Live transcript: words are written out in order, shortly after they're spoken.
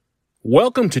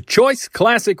Welcome to Choice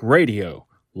Classic Radio.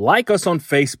 Like us on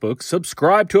Facebook,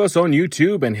 subscribe to us on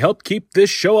YouTube, and help keep this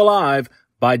show alive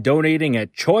by donating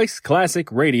at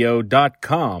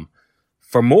choiceclassicradio.com.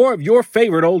 For more of your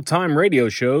favorite old-time radio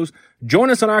shows, join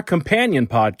us on our companion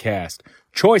podcast,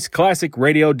 Choice Classic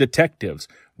Radio Detectives,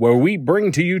 where we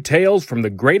bring to you tales from the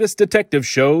greatest detective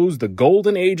shows the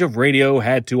golden age of radio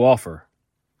had to offer.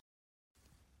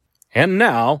 And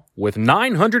now, with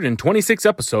 926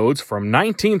 episodes from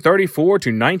 1934 to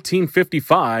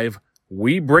 1955,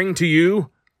 we bring to you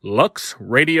Lux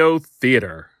Radio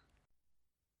Theater.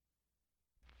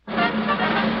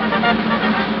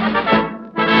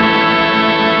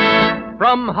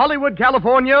 From Hollywood,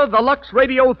 California, the Lux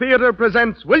Radio Theater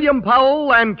presents William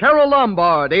Powell and Carole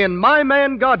Lombard in My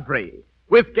Man Godfrey,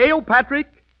 with Gail Patrick,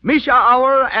 Misha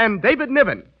Auer, and David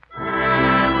Niven.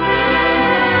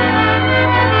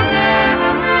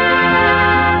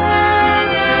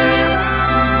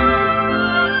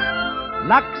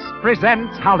 Lux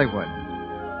presents Hollywood.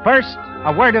 First,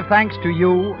 a word of thanks to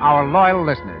you, our loyal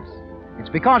listeners. It's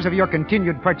because of your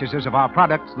continued purchases of our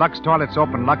products, Lux Toilet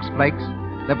Soap and Lux Flakes,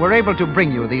 that we're able to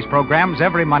bring you these programs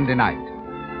every Monday night.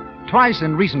 Twice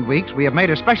in recent weeks, we have made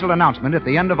a special announcement at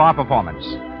the end of our performance.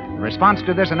 The response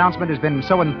to this announcement has been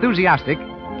so enthusiastic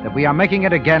that we are making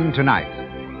it again tonight.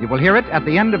 You will hear it at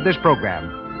the end of this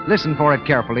program. Listen for it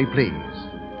carefully, please.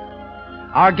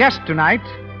 Our guests tonight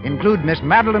include Miss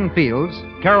Madeline Fields,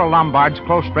 Carole Lombard's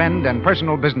close friend and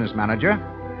personal business manager,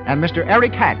 and Mr.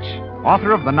 Eric Hatch,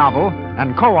 author of the novel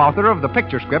and co-author of the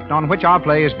picture script on which our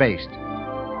play is based.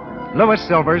 Louis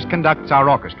Silvers conducts our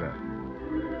orchestra.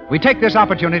 We take this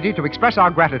opportunity to express our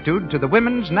gratitude to the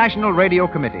Women's National Radio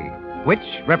Committee,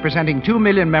 which, representing 2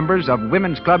 million members of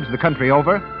women's clubs the country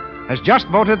over, has just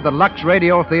voted the Lux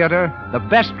Radio Theater the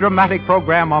best dramatic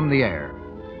program on the air.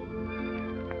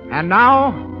 And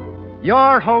now,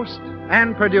 your host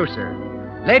and producer.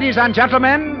 Ladies and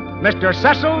gentlemen, Mr.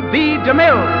 Cecil B.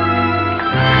 DeMille.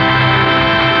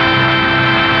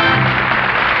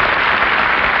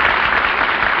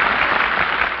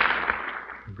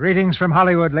 Greetings from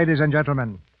Hollywood, ladies and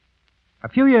gentlemen. A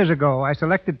few years ago, I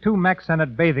selected 2 Mack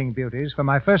Sennett bathing beauties for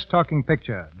my first talking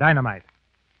picture, Dynamite.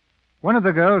 One of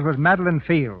the girls was Madeline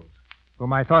Fields,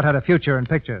 whom I thought had a future in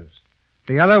pictures.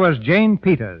 The other was Jane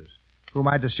Peters, whom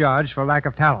I discharged for lack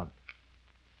of talent.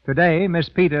 Today, Miss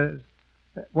Peters,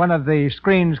 one of the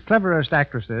screen's cleverest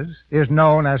actresses, is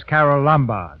known as Carole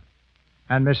Lombard,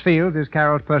 and Miss Fields is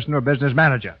Carole's personal business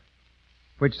manager,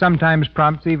 which sometimes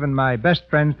prompts even my best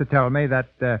friends to tell me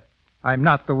that I'm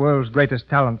not the world's greatest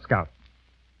talent scout.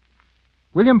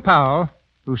 William Powell,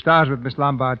 who stars with Miss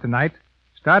Lombard tonight,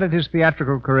 started his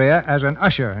theatrical career as an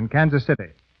usher in Kansas City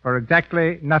for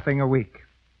exactly nothing a week.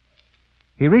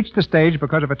 He reached the stage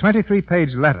because of a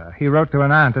 23-page letter he wrote to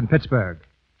an aunt in Pittsburgh.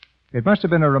 It must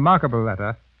have been a remarkable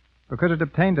letter because it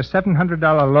obtained a $700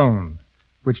 loan,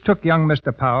 which took young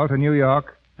Mr. Powell to New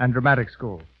York and dramatic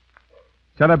school.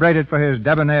 Celebrated for his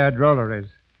debonair drolleries,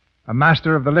 a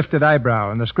master of the lifted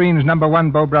eyebrow and the screen's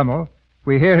 #1 Beau Brummel,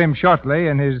 we hear him shortly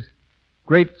in his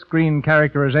great screen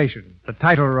characterization, the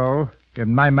title role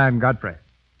in My Man Godfrey.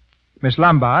 Miss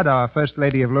Lombard, our First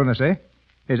Lady of Lunacy,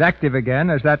 is active again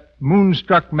as that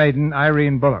moonstruck maiden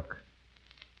Irene Bullock.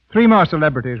 3 more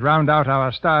celebrities round out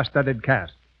our star-studded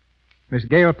cast. Miss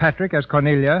Gail Patrick as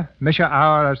Cornelia, Misha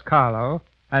Auer as Carlo,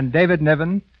 and David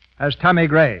Niven as Tommy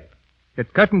Gray.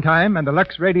 It's curtain time, and the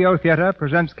Lux Radio Theater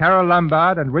presents Carole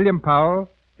Lombard and William Powell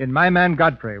in My Man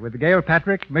Godfrey with Gail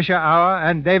Patrick, Misha Auer,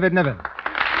 and David Niven.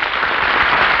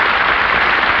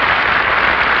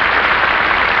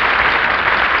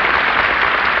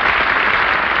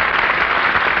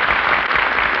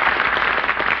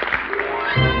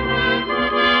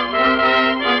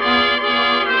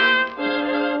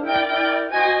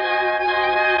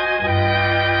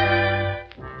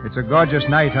 It's a gorgeous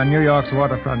night on New York's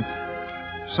waterfront.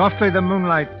 Softly the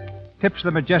moonlight tips the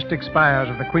majestic spires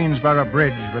of the Queensboro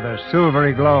Bridge with a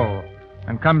silvery glow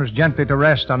and comes gently to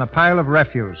rest on a pile of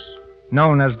refuse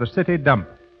known as the city dump.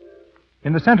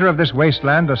 In the center of this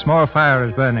wasteland, a small fire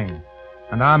is burning,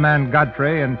 and our man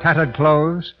Godfrey, in tattered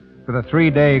clothes with a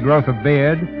 3-day growth of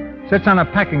beard, sits on a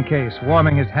packing case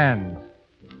warming his hands.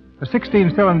 A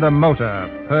 16-cylinder motor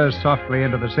purrs softly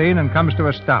into the scene and comes to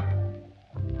a stop.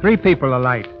 3 people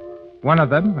alight. One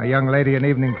of them, a young lady in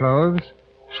evening clothes,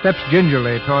 steps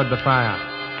gingerly toward the fire.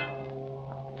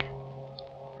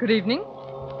 Good evening.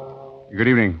 Good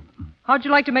evening. How'd you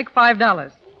like to make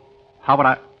 $5? How would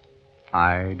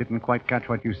I didn't quite catch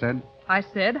what you said. I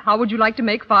said, how would you like to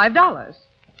make $5?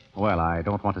 Well, I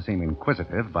don't want to seem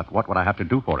inquisitive, but what would I have to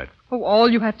do for it? Oh, all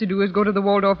you have to do is go to the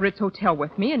Waldorf Ritz Hotel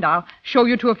with me, and I'll show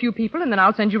you to a few people, and then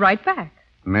I'll send you right back.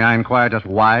 May I inquire just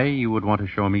why you would want to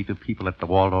show me to people at the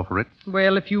Waldorf Ritz?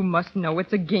 Well, if you must know,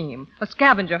 it's a game, a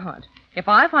scavenger hunt. If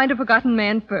I find a forgotten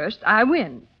man first, I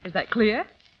win. Is that clear?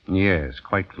 Yes,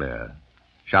 quite clear.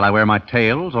 Shall I wear my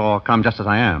tails or come just as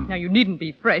I am? Now, you needn't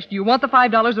be fresh. Do you want the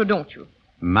 $5 or don't you?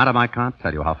 Madam, I can't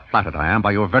tell you how flattered I am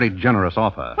by your very generous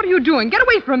offer. What are you doing? Get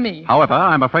away from me. However,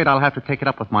 I'm afraid I'll have to take it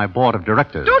up with my board of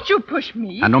directors. Don't you push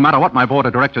me. And no matter what my board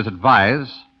of directors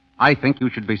advise, I think you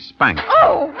should be spanked.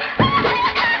 Oh!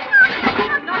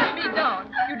 Knock me down.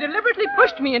 You deliberately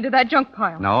pushed me into that junk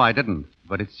pile. No, I didn't,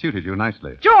 but it suited you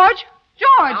nicely. George!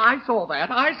 George! I saw that.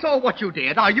 I saw what you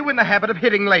did. Are you in the habit of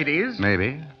hitting ladies?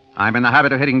 Maybe. I'm in the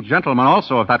habit of hitting gentlemen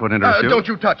also, if that would interest you. Don't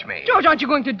you touch me. George, aren't you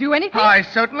going to do anything? I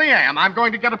certainly am. I'm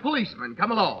going to get a policeman.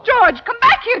 Come along. George, come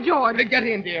back here, George. Get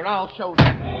in, dear. I'll show you.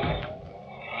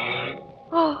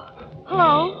 Oh,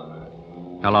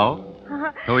 hello. Hello?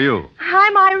 Who are you?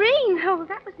 I'm Irene. Oh,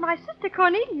 that was my sister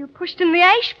Cornelia you pushed in the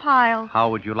ash pile. How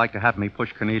would you like to have me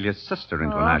push Cornelia's sister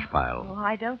into an ash pile? Oh,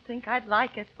 I don't think I'd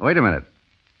like it. Wait a minute.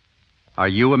 Are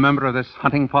you a member of this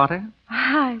hunting party?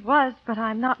 I was, but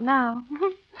I'm not now.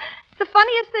 It's the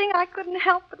funniest thing. I couldn't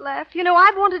help but laugh. You know,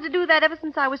 I've wanted to do that ever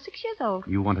since I was 6 years old.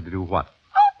 You wanted to do what?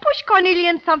 Oh, push Cornelia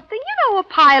in something. You know, a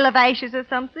pile of ashes or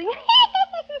something.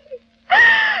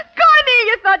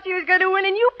 Cornelia thought she was going to win,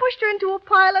 and you pushed her into a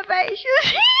pile of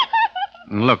ashes.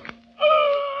 Look,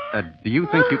 do you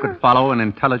think you could follow an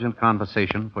intelligent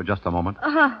conversation for just a moment?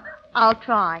 I'll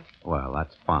try. Well,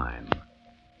 that's fine.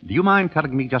 Do you mind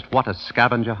telling me just what a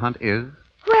scavenger hunt is?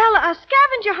 Well, a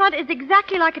scavenger hunt is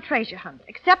exactly like a treasure hunt,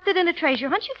 except that in a treasure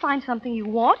hunt you find something you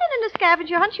want, and in a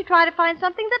scavenger hunt you try to find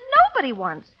something that nobody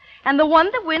wants. And the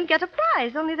one that wins gets a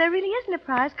prize, only there really isn't a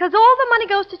prize, because all the money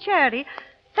goes to charity.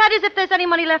 That is, if there's any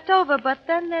money left over, but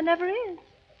then there never is.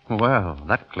 Well,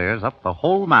 that clears up the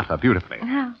whole matter beautifully.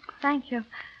 Oh, thank you.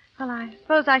 Well, I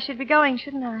suppose I should be going,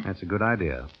 shouldn't I? That's a good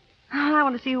idea. Oh, I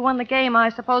want to see who won the game. I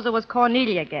suppose it was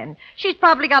Cornelia again. She's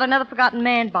probably got another forgotten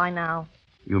man by now.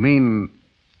 You mean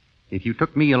if you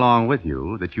took me along with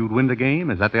you, that you'd win the game?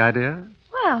 Is that the idea?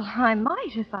 Well, I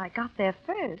might if I got there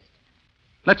first.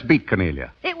 Let's beat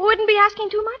Cornelia. It wouldn't be asking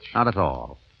too much? Not at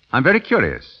all. I'm very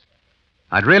curious.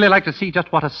 I'd really like to see just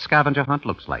what a scavenger hunt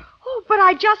looks like. Oh, but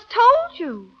I just told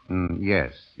you.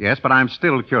 Yes, but I'm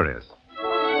still curious.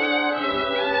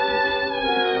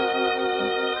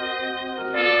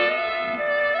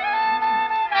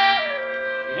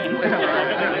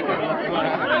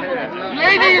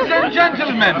 Ladies and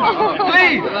gentlemen,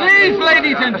 please,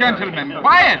 ladies and gentlemen,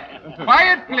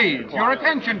 quiet, please. Your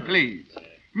attention, please.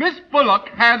 Miss Bullock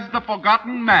has the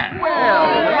forgotten man.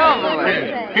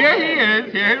 Here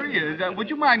he is. Would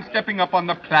you mind stepping up on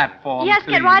the platform, Yes,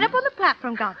 please? get right up on the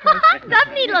platform, Godfrey.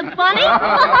 Doesn't he look funny?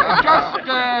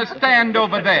 Just stand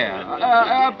over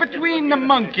there, between the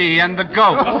monkey and the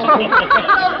goat.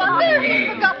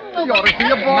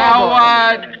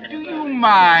 Now, do you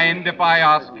mind if I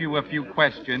ask you a few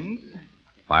questions?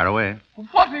 Fire away.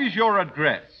 What is your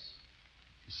address?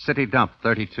 City Dump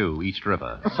 32, East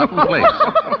River. Sutton Place.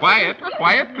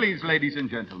 Quiet, please, ladies and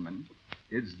gentlemen.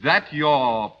 Is that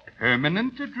your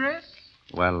permanent address?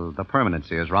 Well, the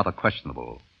permanency is rather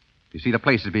questionable. You see, the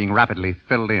place is being rapidly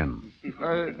filled in.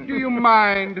 Do you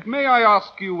mind? May I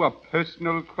ask you a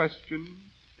personal question?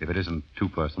 If it isn't too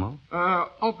personal.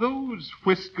 Are those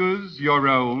whiskers your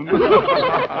own?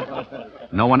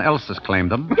 No one else has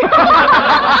claimed them.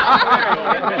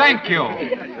 Thank you.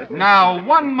 Now,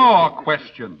 one more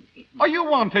question. Are you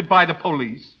wanted by the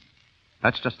police?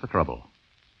 That's just the trouble.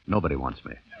 Nobody wants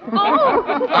me.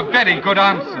 A very good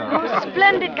answer.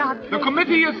 Splendid, Godfrey. The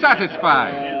committee is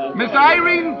satisfied. Miss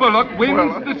Irene Bullock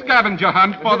wins the scavenger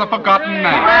hunt for the forgotten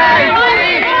man.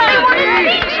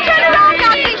 Turn around,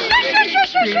 Godfrey.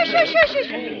 Shush.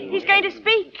 He's going to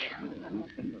speak.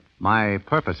 My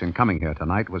purpose in coming here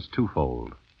tonight was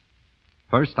twofold.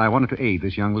 First, I wanted to aid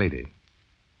this young lady.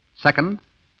 Second,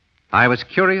 I was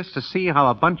curious to see how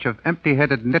a bunch of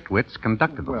empty-headed nitwits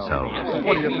conducted themselves.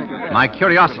 My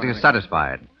curiosity is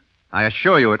satisfied. I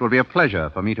assure you it will be a pleasure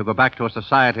for me to go back to a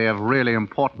society of really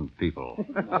important people.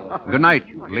 Good night,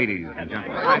 ladies and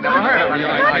gentlemen.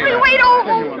 Godfrey, wait.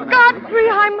 Oh, Godfrey,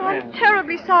 I'm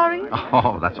terribly sorry.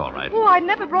 Oh, that's all right. Oh, I'd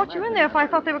never brought you in there if I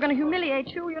thought they were going to humiliate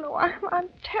you. You know, I'm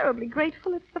terribly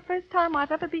grateful. It's the first time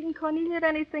I've ever beaten Cornelia at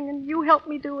anything, and you helped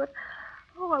me do it.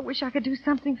 Oh, I wish I could do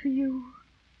something for you.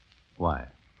 Why?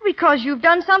 Because you've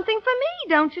done something for me,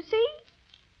 don't you see?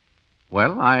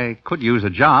 Well, I could use a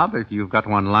job if you've got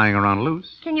one lying around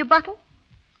loose. Can you buckle?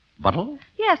 Buttle?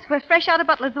 Yes, we're fresh out of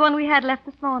Butler's, the one we had left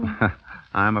this morning.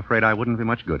 I'm afraid I wouldn't be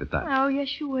much good at that. Oh,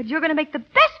 yes, you would. You're going to make the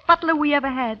best butler we ever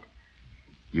had.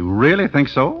 You really think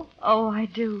so? Oh, I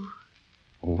do.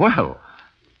 Well,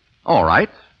 all right.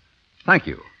 Thank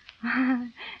you.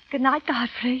 Good night,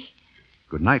 Godfrey.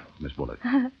 Good night, Miss Bullock.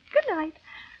 Good night.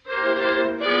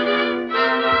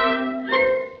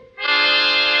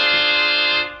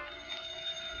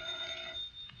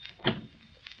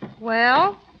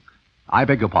 Well? I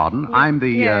beg your pardon. I'm the...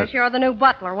 Yes, you're the new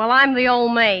butler. Well, I'm the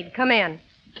old maid. Come in.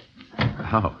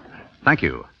 Oh, thank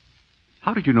you.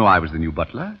 How did you know I was the new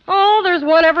butler? Oh, there's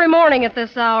one every morning at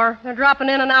this hour. They're dropping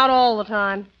in and out all the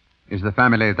time. Is the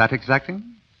family that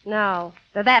exacting? No,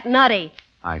 they're that nutty.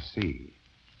 I see.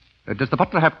 Does the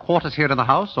butler have quarters here in the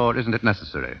house, or isn't it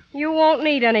necessary? You won't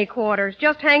need any quarters.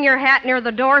 Just hang your hat near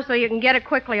the door so you can get it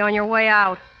quickly on your way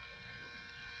out.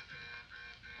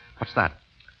 What's that?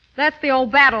 That's the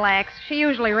old battle axe. She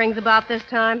usually rings about this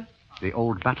time. The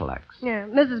old battle axe. Yeah,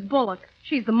 Mrs. Bullock.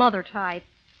 She's the mother type.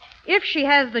 If she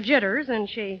has the jitters, and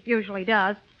she usually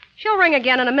does, she'll ring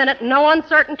again in a minute in no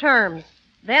uncertain terms.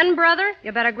 Then, brother,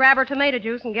 you better grab her tomato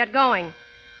juice and get going.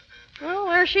 Well,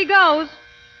 there she goes.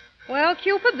 Well,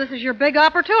 Cupid, this is your big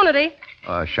opportunity.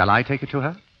 Shall I take it to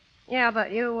her? Yeah,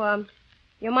 but you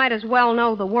might as well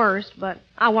know the worst, but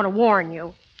I want to warn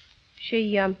you.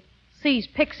 She, sees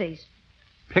pixies.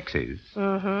 Pixies?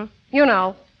 Mm-hmm. You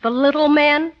know, the little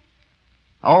men.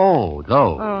 Oh,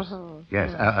 those. Uh-huh.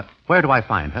 Yes. Where do I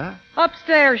find her?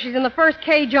 Upstairs. She's in the first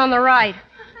cage on the right.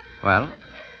 Well,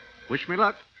 wish me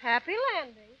luck. Happy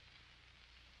landing.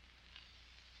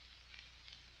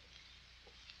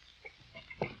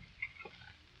 Who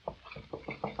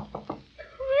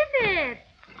is it?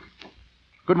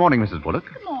 Good morning, Mrs. Bullock.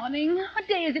 Good morning. What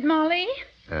day is it, Molly?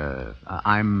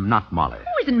 I'm not Molly.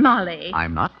 Who isn't Molly?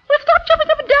 I'm not. Well, stop jumping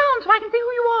up and down so I can see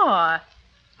who you are.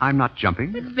 I'm not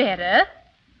jumping. It's better.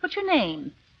 What's your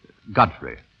name?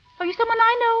 Godfrey. Are you someone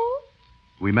I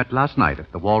know? We met last night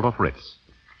at the Waldorf Ritz.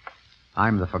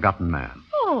 I'm the forgotten man.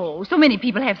 Oh, so many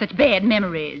people have such bad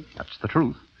memories. That's the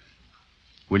truth.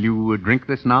 Will you drink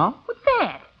this now? What's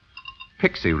that?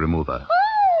 Pixie remover.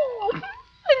 Oh, and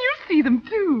you see them,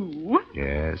 too.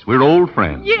 Yes, we're old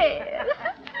friends. Yes.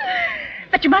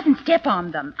 But you mustn't step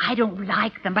on them. I don't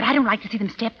like them, but I don't like to see them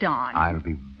stepped on. I'll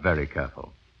be very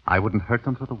careful. I wouldn't hurt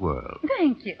them for the world.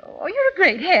 Thank you. Oh, you're a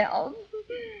great help.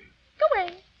 Go away.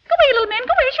 Go away, little man.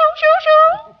 Go away. Shoo, shoo,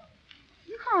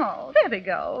 shoo. Oh, there they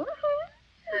go.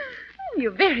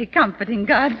 You're very comforting,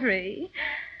 Godfrey.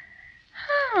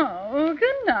 Oh,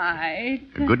 good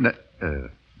night. Good night.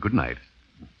 Good night.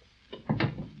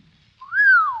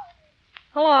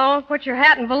 Hello. Put your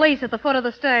hat and valise at the foot of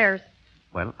the stairs.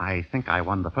 Well, I think I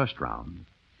won the first round.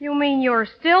 You mean you're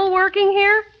still working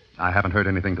here? I haven't heard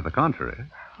anything to the contrary.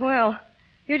 Well,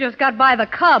 you just got by the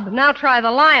cub. Now try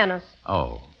the lioness.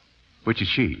 Oh. Which is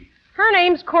she? Her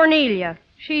name's Cornelia.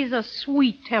 She's a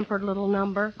sweet-tempered little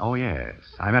number. Oh, yes.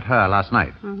 I met her last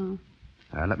night. Mm-hmm.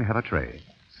 Let me have a tray.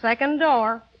 Second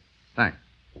door. Thanks.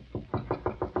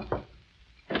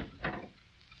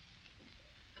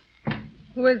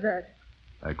 Who is that?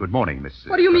 Good morning, Miss...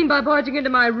 What do you mean by barging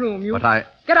into my room? You... But I...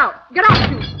 Get out. Get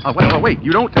out, you. Oh, wait.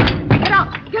 You don't... Get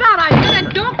out. Get out, I said,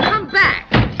 and don't come back.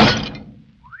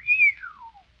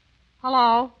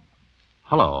 Hello?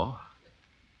 Hello.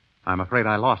 I'm afraid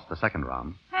I lost the second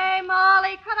round. Hey,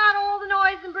 Molly, cut out all the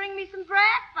noise and bring me some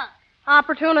breakfast.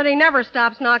 Opportunity never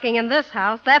stops knocking in this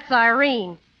house. That's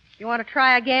Irene. You want to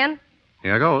try again?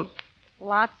 Here goes.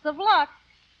 Lots of luck.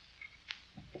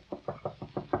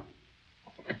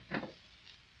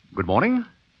 Good morning.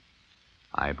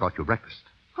 I brought you breakfast.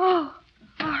 Oh,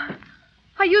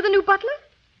 are you the new butler?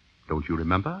 Don't you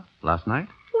remember last night?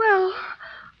 Well,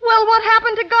 what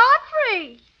happened to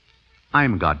Godfrey?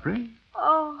 I'm Godfrey.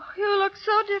 Oh, you look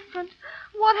so different.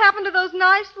 What happened to those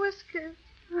nice whiskers?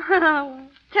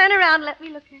 Turn around, let me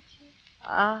look at you.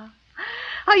 Oh,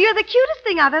 you're the cutest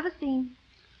thing I've ever seen.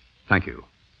 Thank you.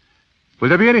 Will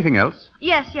there be anything else?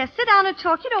 Yes, sit down and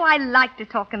talk. You know, I like to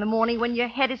talk in the morning when your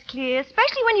head is clear,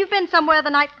 especially when you've been somewhere the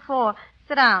night before.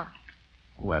 Sit down.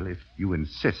 Well, if you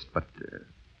insist, but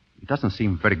it doesn't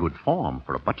seem very good form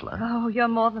for a butler. Oh, you're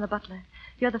more than a butler.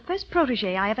 You're the first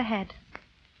protege I ever had.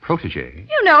 Protege?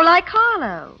 You know, like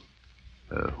Carlo.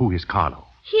 Who is Carlo?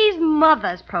 He's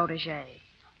Mother's protege.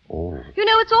 Oh. You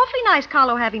know, it's awfully nice,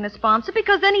 Carlo, having a sponsor,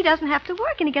 because then he doesn't have to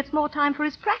work and he gets more time for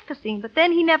his practicing. But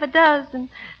then he never does, and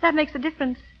that makes a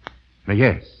difference.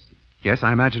 Yes,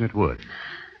 I imagine it would.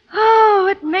 Oh,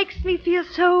 it makes me feel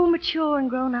so mature and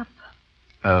grown up.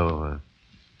 Oh,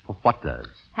 What does?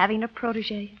 Having a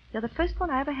protege. You're the first one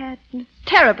I ever had. And it's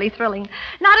terribly thrilling.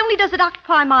 Not only does it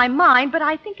occupy my mind, but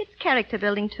I think it's character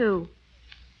building, too.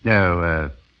 No,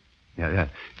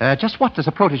 just what does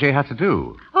a protege have to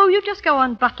do? Oh, you just go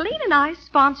on butling and I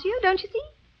sponsor you, don't you see?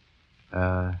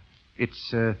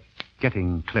 It's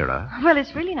getting clearer. Well,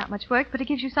 it's really not much work, but it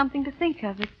gives you something to think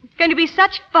of. It's going to be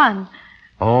such fun.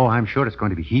 Oh, I'm sure it's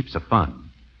going to be heaps of fun.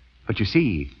 But you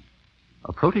see,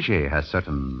 a protege has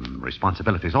certain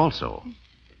responsibilities also.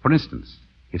 For instance,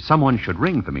 if someone should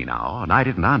ring for me now and I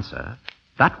didn't answer,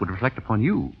 that would reflect upon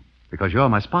you, because you're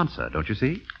my sponsor, don't you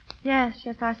see? Yes,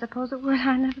 I suppose it would.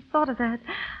 I never thought of that.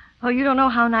 Oh, you don't know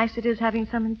how nice it is having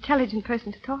some intelligent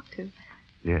person to talk to.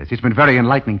 Yes, it's been very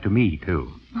enlightening to me,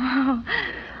 too.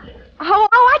 Oh,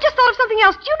 I just thought of something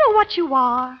else. Do you know what you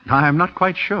are? I'm not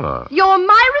quite sure. You're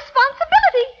my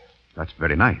responsibility. That's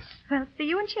very nice. Well, see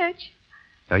you in church.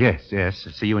 Yes.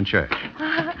 See you in church.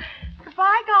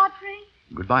 Goodbye, Godfrey.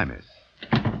 Goodbye, miss.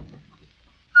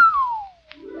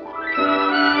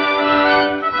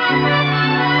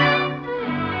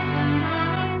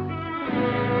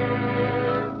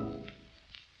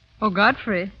 Oh,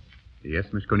 Godfrey. Yes,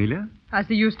 Miss Cornelia? I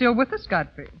see you still with us,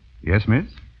 Godfrey. Yes, miss?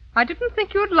 I didn't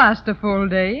think you'd last a full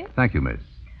day. Thank you, miss.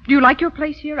 Do you like your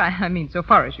place here? I mean, so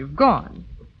far as you've gone.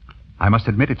 I must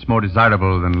admit it's more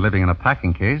desirable than living in a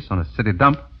packing case on a city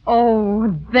dump.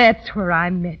 Oh, that's where I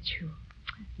met you.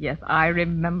 Yes, I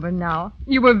remember now.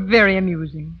 You were very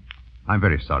amusing. I'm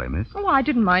very sorry, miss. Oh, I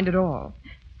didn't mind at all.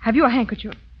 Have you a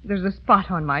handkerchief? There's a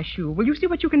spot on my shoe. Will you see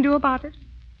what you can do about it?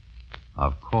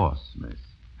 Of course, miss.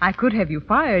 I could have you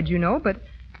fired, you know, but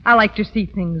I like to see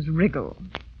things wriggle.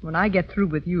 When I get through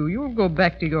with you, you'll go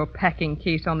back to your packing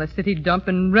case on the city dump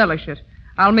and relish it.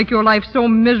 I'll make your life so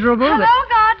miserable Hello,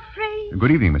 Godfrey. Good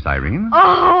evening, Miss Irene.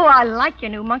 Oh, I like your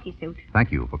new monkey suit.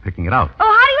 Thank you for picking it out.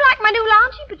 Oh, how do you like my new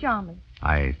lounging pajamas?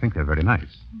 I think they're very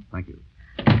nice. Thank you.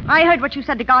 I heard what you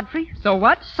said to Godfrey. So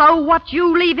what? So what?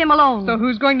 You leave him alone. So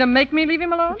who's going to make me leave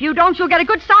him alone? If you don't, you'll get a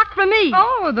good sock from me.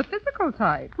 Oh, the physical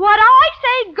type. What I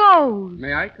say goes.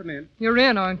 May I come in? You're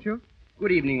in, aren't you?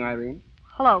 Good evening, Irene.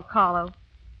 Hello, Carlo.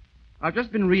 I've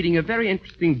just been reading a very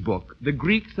interesting book, The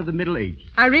Greeks of the Middle Ages.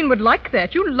 Irene would like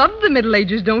that. You love the Middle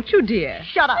Ages, don't you, dear?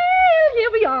 Shut up. Well, here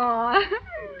we are.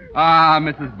 Ah,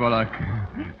 Mrs. Bullock.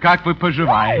 Как вы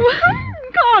поживаете?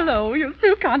 Carlo, you're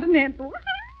so continental.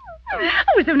 Oh,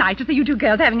 it's so nice to see you two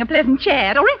girls having a pleasant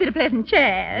chat. Or is it a pleasant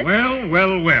chat?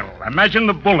 Well. Imagine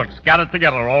the Bullocks gathered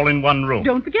together all in one room.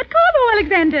 Don't forget Carlo,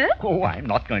 Alexander. Oh, I'm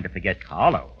not going to forget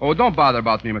Carlo. Oh, don't bother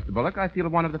about me, Mr. Bullock. I feel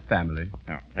one of the family.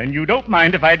 Oh, and you don't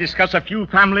mind if I discuss a few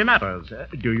family matters,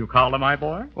 do you, Carlo, my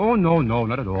boy? Oh, no,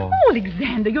 not at all. Oh,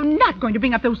 Alexander, you're not going to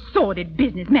bring up those sordid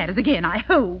business matters again, I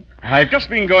hope. I've just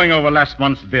been going over last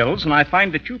month's bills, and I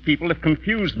find that you people have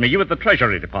confused me with the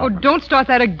Treasury Oh, Department. don't start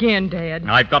that again, Dad.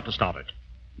 I've got to stop it.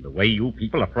 The way you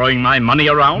people are throwing my money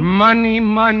around. Money.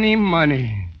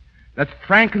 That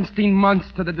Frankenstein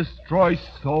monster that destroys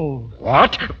souls.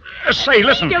 What? Say,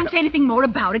 listen. Don't say anything more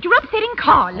about it. You're upsetting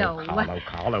Carlo.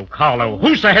 Carlo.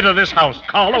 Who's the head of this house,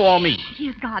 Carlo or me?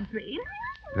 Here's Godfrey.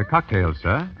 The cocktail,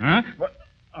 sir. Huh? What?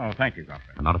 Oh, thank you,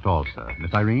 Godfrey. Not at all, sir.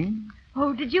 Miss Irene?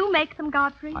 Oh, did you make them,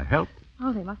 Godfrey? I helped.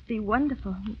 Oh, they must be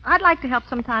wonderful. I'd like to help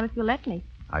sometime if you'll let me.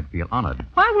 I'd feel honored.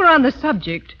 While we're on the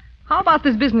subject, how about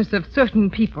this business of certain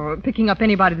people picking up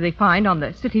anybody they find on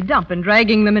the city dump and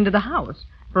dragging them into the house?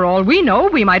 For all we know,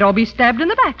 we might all be stabbed in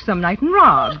the back some night and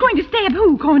robbed. Who's going to stab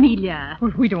who, Cornelia?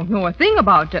 Well, we don't know a thing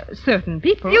about certain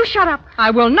people. You shut up.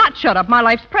 I will not shut up. My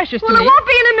life's precious to Well, me. it won't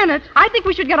be in a minute. I think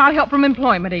we should get our help from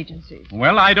employment agencies.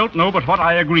 Well, I don't know, but what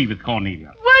I agree with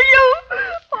Cornelia. Will you?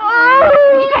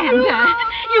 Alexander,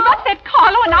 you've upset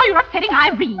Carlo, and now you're upsetting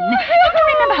Irene. Don't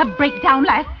you remember her breakdown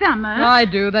last summer? I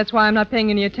do. That's why I'm not paying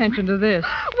any attention to this.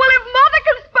 Well, if Mother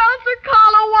can sponsor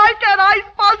Carlo, why can't I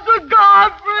sponsor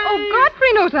Godfrey? Oh,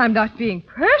 Godfrey knows I'm not being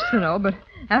personal, but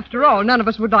after all, none of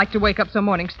us would like to wake up some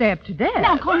morning stabbed to death.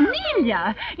 Now,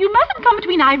 Cornelia, you mustn't come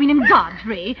between Irene and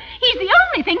Godfrey. He's the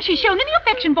only thing she's shown any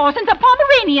affection for since a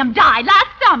Pomeranian died last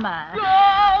summer.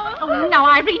 Oh, now,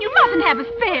 Irene, you mustn't have a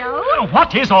spell. Oh,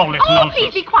 what is all this nonsense?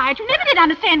 Please be quiet. You never did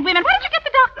understand women. Why don't you get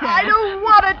the doctor? I don't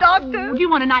want a doctor. Oh, do you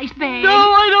want a nice bag? No,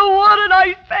 I don't want an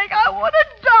ice bag. I want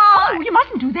to die. Oh, you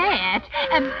mustn't do that.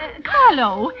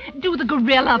 Carlo, do the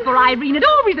gorilla for Irene. It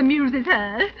always amuses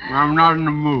her. I'm not in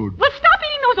the mood. Well, stop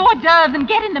eating those hors d'oeuvres and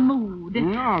get in the mood.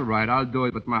 All right, I'll do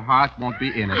it, but my heart won't be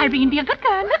in it. Irene, be a good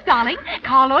girl, Miss Darling.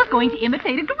 Carlo's going to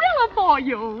imitate a gorilla for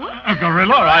you. A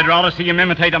gorilla? I'd rather see him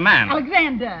imitate a man.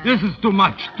 Alexander. This is too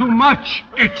much.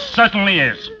 It certainly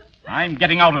is. I'm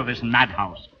getting out of this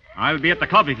madhouse. I'll be at the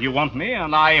club if you want me,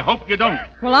 and I hope you don't.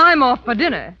 Well, I'm off for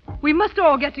dinner. We must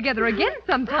all get together again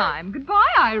sometime.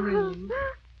 Goodbye, Irene.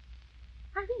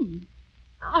 Irene,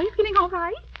 are you feeling all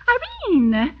right?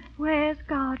 Irene! Where's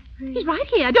Godfrey? He's right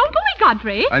here. Don't go away,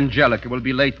 Godfrey. Angelica will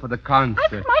be late for the concert.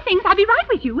 I've got my things. I'll be right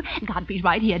with you. Godfrey's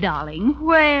right here, darling.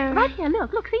 Where? Right here.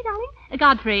 Look, see, darling?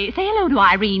 Godfrey, say hello to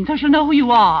Irene so she'll know who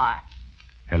you are.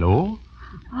 Hello?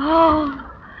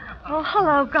 Oh,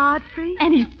 hello, Godfrey.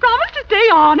 And you've promised to stay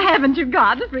on, haven't you,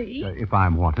 Godfrey? If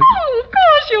I'm wanted. Oh, of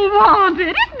course you'll want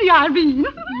it, isn't he, Irene?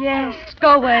 Yes,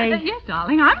 go away. Yes,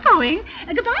 darling, I'm going.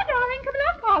 Goodbye, darling. Come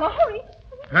along, Paula. Hurry.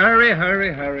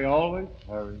 Always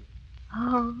hurry.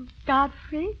 Oh,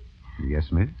 Godfrey?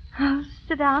 Yes, miss? Oh,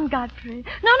 sit down, Godfrey.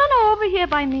 No, over here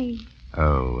by me.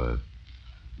 Oh,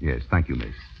 yes, thank you,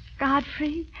 miss.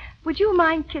 Godfrey, would you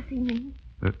mind kissing me?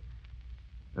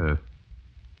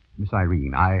 Miss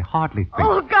Irene, I hardly think...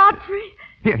 Oh, Godfrey.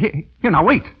 Here, now,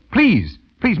 wait. Please,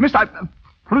 Miss Miss Irene,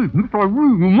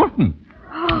 you mustn't.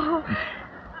 Oh,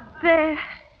 there.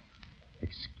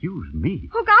 Excuse me.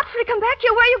 Oh, Godfrey, come back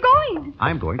here. Where are you going?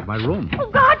 I'm going to my room. Oh,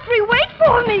 Godfrey, wait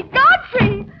for me.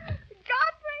 Godfrey!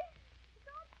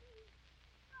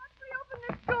 Open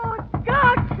this door.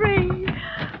 Godfrey!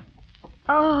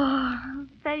 Oh,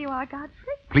 there you are, Godfrey.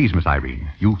 Please, Miss Irene,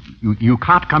 you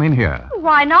can't come in here.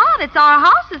 Why not? It's our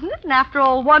house, isn't it? And after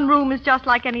all, one room is just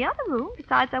like any other room.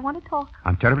 Besides, I want to talk.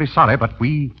 I'm terribly sorry, but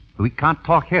we can't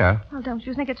talk here. Well, don't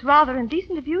you think it's rather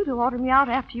indecent of you to order me out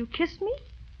after you kissed me?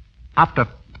 After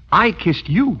I kissed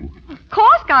you? Of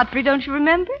course, Godfrey, don't you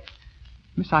remember?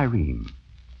 Miss Irene,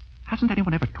 hasn't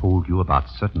anyone ever told you about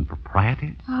certain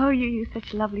proprieties? Oh, you use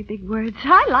such lovely big words.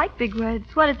 I like big words.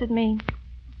 What does it mean?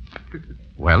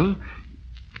 Well,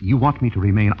 you want me to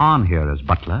remain on here as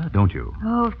butler, don't you?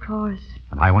 Oh, of course.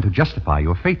 And I want to justify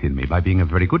your faith in me by being a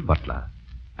very good butler.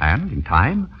 And, in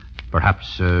time,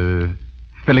 perhaps,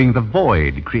 filling the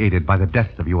void created by the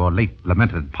death of your late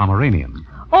lamented Pomeranian.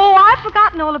 Oh, I've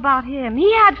forgotten all about him.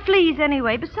 He had fleas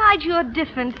anyway. Besides, you're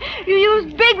different. You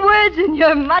use big words and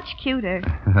you're much cuter.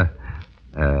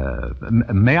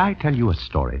 May I tell you a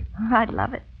story? I'd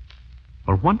love it.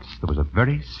 Well, once there was a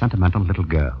very sentimental little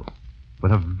girl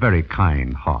with a very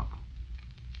kind heart.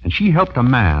 And she helped a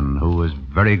man who was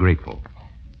very grateful.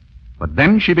 But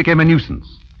then she became a nuisance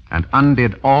and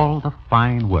undid all the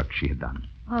fine work she had done.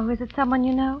 Oh, is it someone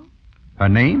you know? Her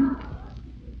name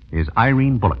is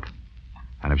Irene Bullock.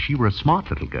 And if she were a smart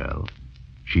little girl,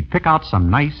 she'd pick out some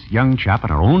nice young chap in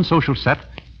her own social set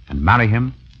and marry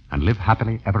him and live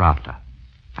happily ever after.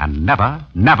 And never,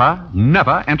 never,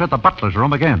 never enter the butler's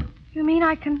room again. You mean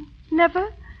I can never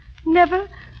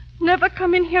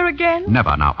come in here again?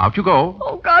 Never. Now, out you go.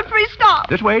 Oh, Godfrey, stop.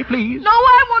 This way, please. No,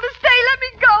 I want to stay. Let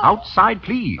me go. Outside,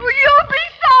 please. Oh, you'll be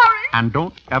sorry. And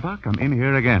don't ever come in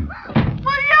here again. Well,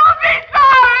 you'll be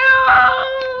sorry.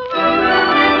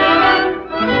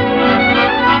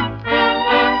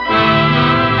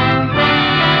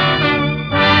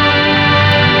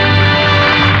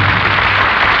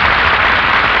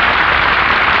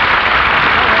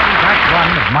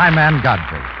 My Man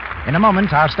Godfrey. In a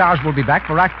moment, our stars will be back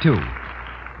for Act Two.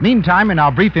 Meantime, in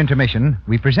our brief intermission,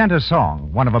 we present a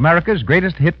song, one of America's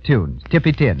greatest hit tunes,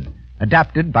 Tippy Tin,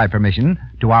 adapted, by permission,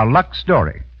 to our Lux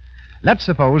story. Let's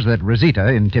suppose that Rosita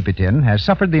in Tippy Tin has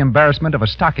suffered the embarrassment of a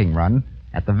stocking run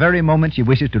at the very moment she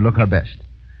wishes to look her best.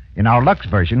 In our Lux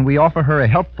version, we offer her a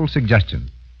helpful suggestion.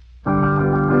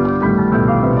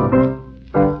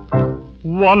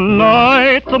 One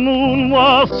night the moon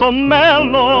was so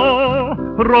mellow,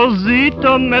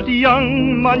 Rosita met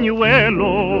young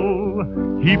Manuelo.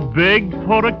 He begged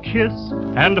for a kiss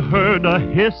and heard a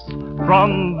hiss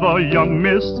from the young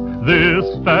miss, this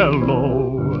fellow.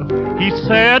 He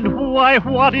said, why,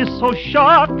 what is so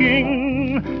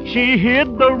shocking? She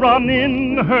hid the run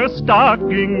in her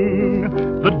stocking.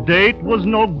 The date was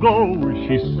no go,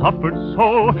 she suffered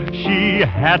so, she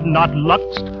had not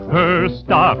luxed her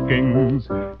stockings.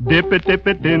 Dip it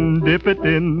in, dip it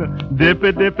in, dip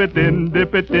it in,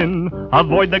 dip it in.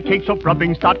 Avoid the cake soap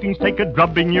rubbing, stockings take a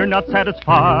drubbing, you're not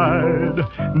satisfied.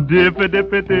 Dip it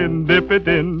in, dip it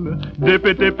in, dip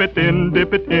it in,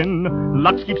 dip it in.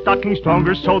 Lux keeps stockings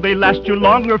stronger so they last you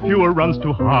longer, fewer runs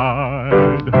to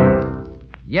hide.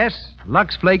 Yes,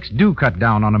 Lux Flakes do cut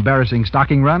down on embarrassing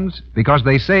stocking runs because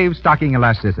they save stocking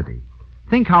elasticity.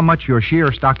 Think how much your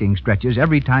sheer stocking stretches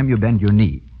every time you bend your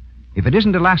knee. If it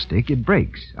isn't elastic, it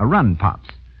breaks. A run pops.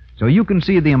 So you can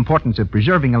see the importance of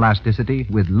preserving elasticity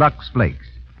with Lux Flakes.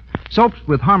 Soaps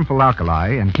with harmful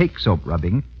alkali and cake soap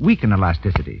rubbing weaken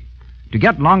elasticity. To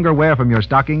get longer wear from your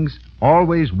stockings,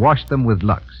 always wash them with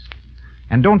Lux.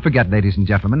 And don't forget, ladies and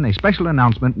gentlemen, a special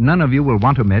announcement none of you will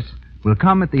want to miss will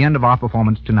come at the end of our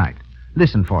performance tonight.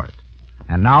 Listen for it.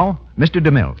 And now, Mr.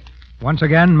 DeMille. Once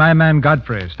again, My Man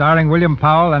Godfrey, starring William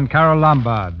Powell and Carol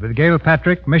Lombard, with Gail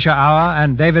Patrick, Misha Auer,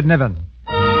 and David Niven.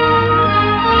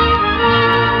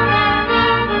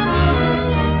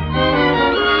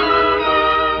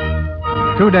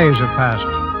 2 days have passed,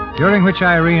 during which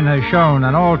Irene has shown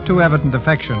an all too evident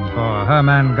affection for her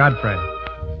man Godfrey.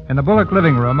 In the Bullock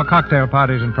living room, a cocktail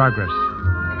party is in progress.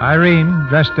 Irene,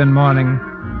 dressed in mourning,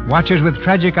 watches with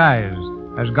tragic eyes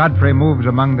as Godfrey moves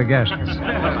among the guests.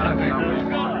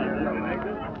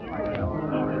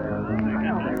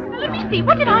 Let me see,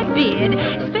 what did I bid?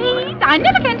 Spades? I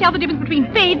never can tell the difference between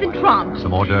spades and trumps.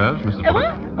 Some hors d'oeuvres, Mrs.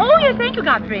 Bullock? Oh, yes, thank you,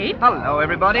 Godfrey. Hello,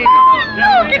 everybody. Oh,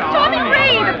 look, it's Tommy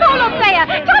Gray, the polo player.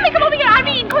 Tommy, come over here.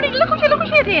 Irene, look who's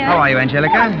here, dear. How are you,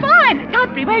 Angelica? Oh, fine.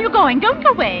 Godfrey, where are you going? Don't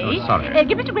go away. Oh, sorry.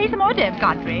 Give Mr. Gray some hors d'oeuvres,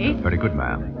 Godfrey. Very good,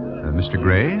 ma'am. Mr.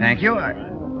 Gray? Thank you.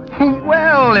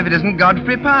 Well, if it isn't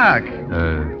Godfrey Park.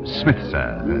 Smith,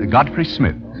 sir. Godfrey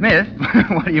Smith. Smith?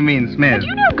 What do you mean, Smith? Do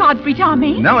you know Godfrey,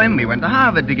 Tommy? Know him. We went to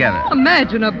Harvard together.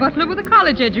 Imagine a butler with a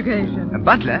college education. A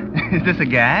butler? Is this a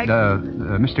gag?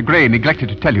 Mr. Gray neglected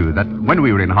to tell you that when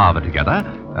we were in Harvard together,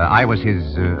 I was his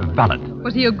valet.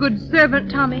 Was he a good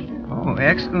servant, Tommy? Oh,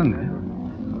 excellent.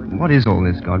 What is all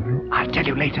this, Godfrey? I'll tell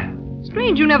you later.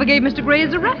 Strange you never gave Mr. Gray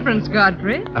as a reference,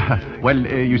 Godfrey. Well,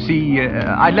 you see,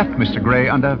 I left Mr. Gray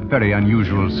under very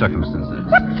unusual circumstances.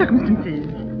 What circumstances?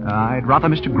 I'd rather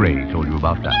Mr. Gray told you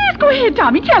about that. Yes, go ahead,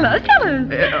 Tommy. Tell us.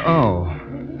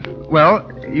 Well,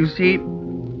 you see,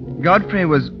 Godfrey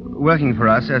was working for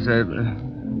us as a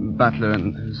butler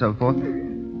and so forth,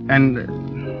 and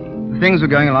things were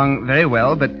going along very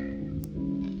well, but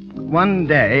one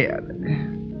day...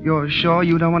 You're sure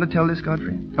you don't want to tell this,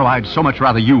 Godfrey? Oh, I'd so much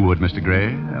rather you would, Mr.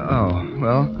 Gray.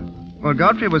 Well,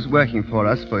 Godfrey was working for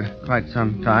us for quite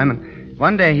some time, and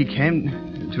one day he came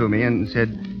to me and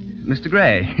said, Mr.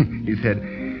 Gray, he said,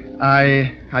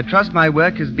 I trust my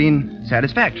work has been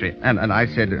satisfactory. And I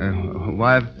said,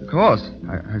 why, of course.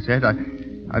 I said,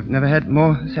 I've never had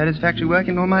more satisfactory work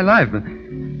in all my life.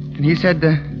 And he said,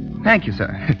 thank you,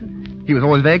 sir. He was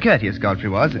always very courteous, Godfrey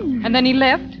was. And then he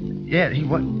left? Yeah, he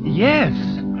was. Yes.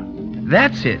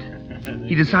 That's it.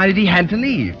 He decided he had to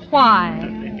leave. Why?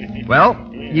 Well,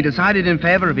 he decided in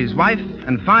favor of his wife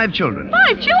and 5 children.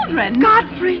 5 children?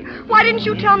 Godfrey, why didn't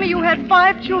you tell me you had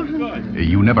 5 children?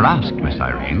 You never asked, Miss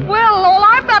Irene. Well, all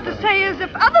I've got to say is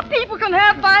if other people can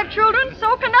have 5 children,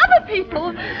 so can other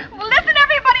people. Well, listen,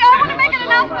 everybody, I want to make an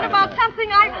announcement about something.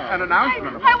 An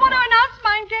announcement? I want to announce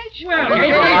my engagement.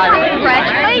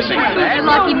 Congratulations. Who's your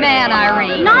lucky man,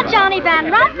 Irene? Not Johnny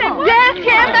Van Russell. Yes,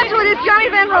 that's what it is, Johnny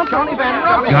Van Russell. Johnny Van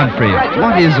Russell. Godfrey,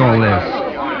 what is all this?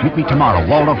 Meet me tomorrow,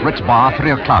 Waldorf Ritz Bar,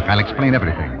 3 o'clock. I'll explain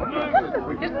everything.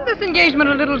 Isn't this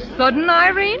engagement a little sudden,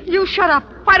 Irene? You shut up.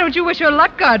 Why don't you wish her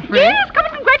luck, Godfrey? Yes, come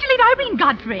and congratulate Irene,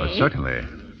 Godfrey. Certainly.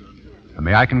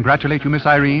 May I congratulate you, Miss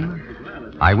Irene?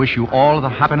 I wish you all the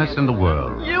happiness in the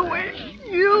world. You wish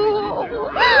you...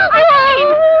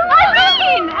 Irene!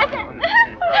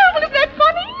 Well, isn't that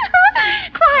funny?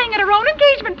 Crying at her own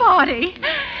engagement party.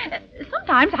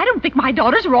 Sometimes I don't think my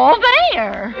daughters are all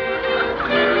there.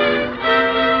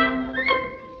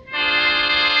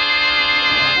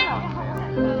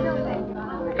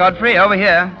 Godfrey, over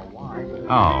here.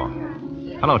 Oh.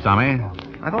 Hello, Tommy.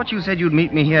 I thought you said you'd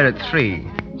meet me here at 3.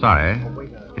 Sorry.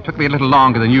 It took me a little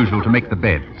longer than usual to make the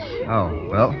beds. Oh,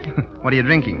 well, what are you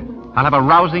drinking? I'll have a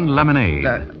rousing lemonade.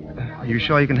 Are you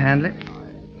sure you can handle it?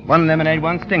 1 lemonade,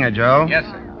 1 stinger, Joe. Yes,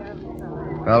 sir.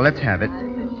 Well, let's have it.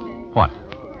 What?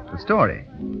 The story.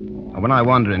 When I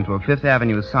wander into a Fifth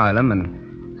Avenue asylum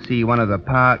and see one of the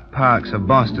parks of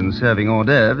Boston serving hors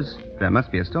d'oeuvres, there must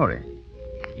be a story.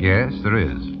 Yes, there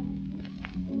is.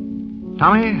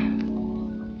 Tommy,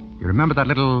 you remember that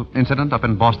little incident up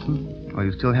in Boston? Oh,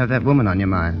 you still have that woman on your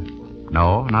mind?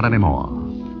 No, not anymore.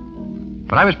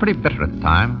 But I was pretty bitter at the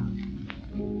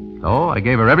time. So I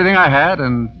gave her everything I had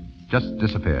and just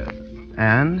disappeared.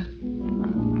 And?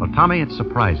 Well, Tommy, it's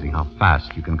surprising how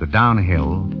fast you can go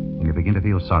downhill when you begin to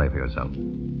feel sorry for yourself.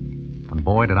 And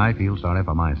boy, did I feel sorry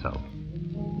for myself.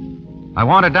 I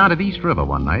wandered down to the East River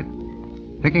one night,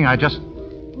 thinking I'd just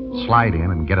slide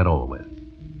in and get it over with.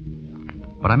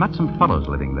 But I met some fellows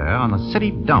living there on the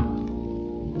city dump.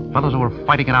 Fellows who were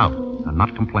fighting it out and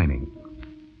not complaining.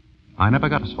 I never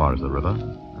got as far as the river.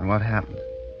 And what happened?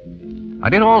 I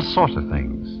did all sorts of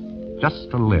things,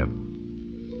 just to live.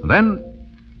 And then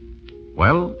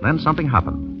something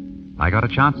happened. I got a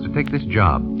chance to take this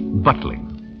job, butling.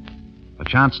 A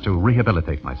chance to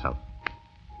rehabilitate myself.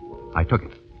 I took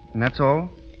it. And that's all?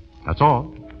 That's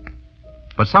all.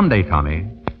 But someday, Tommy,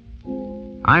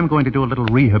 I'm going to do a little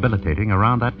rehabilitating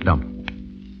around that dump.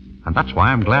 And that's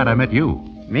why I'm glad I met you.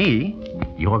 Me?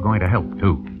 You're going to help,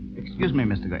 too. Excuse me,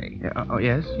 Mr. Gray.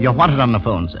 Yes? You're wanted on the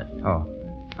phone, sir. Oh.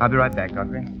 I'll be right back,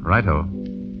 Godfrey. Righto.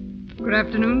 Good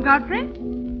afternoon, Godfrey.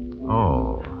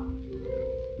 Oh.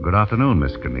 Good afternoon,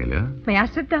 Miss Cornelia. May I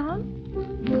sit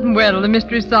down? Well, the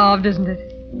mystery's solved, isn't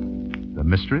it? The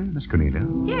mystery, Miss Cornelia?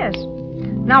 Yes.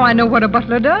 Now I know what a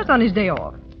butler does on his day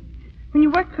off. When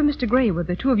you worked for Mr. Gray, were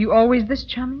the two of you always this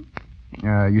chummy?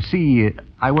 You see,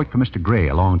 I worked for Mr. Gray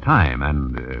a long time,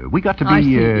 and we got to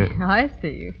be... I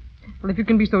see. Well, if you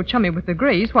can be so chummy with the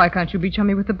Grays, why can't you be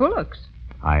chummy with the Bullocks?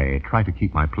 I try to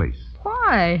keep my place.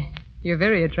 Why? You're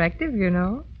very attractive, you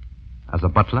know. As a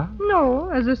butler? No,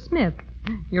 as a smith.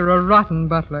 You're a rotten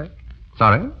butler.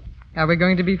 Sorry? Are we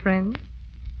going to be friends?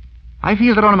 I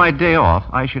feel that on my day off,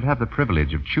 I should have the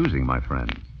privilege of choosing my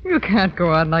friends. You can't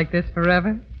go on like this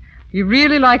forever. You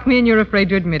really like me and you're afraid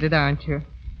to admit it, aren't you?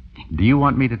 Do you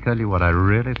want me to tell you what I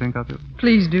really think of you?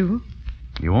 Please do.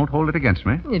 You won't hold it against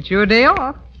me? It's your day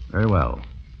off. Very well.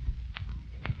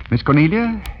 Miss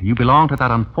Cornelia, you belong to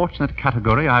that unfortunate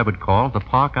category I would call the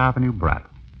Park Avenue brat.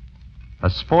 A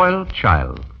spoiled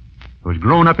child who has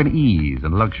grown up in ease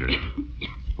and luxury,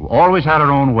 who always had her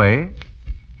own way,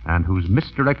 and whose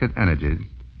misdirected energies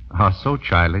are so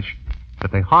childish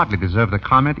that they hardly deserve the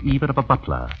comment even of a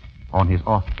butler on his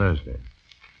off Thursday.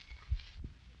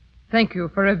 Thank you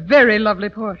for a very lovely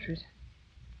portrait.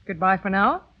 Goodbye for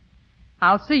now.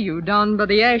 I'll see you down by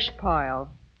the ash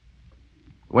pile.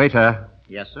 Waiter.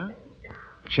 Yes, sir?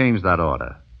 Change that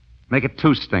order. Make it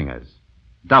 2 stingers.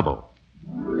 Double.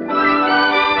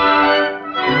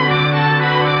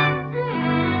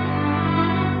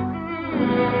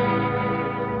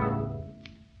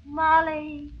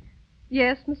 Molly.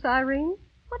 Yes, Miss Irene?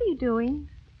 What are you doing?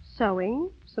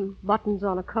 Sewing. Some buttons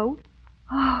on a coat.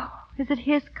 Oh, is it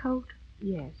his coat?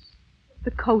 Yes. The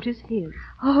coat is his.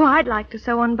 Oh, I'd like to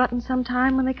sew on buttons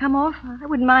sometime when they come off. I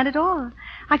wouldn't mind at all.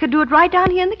 I could do it right down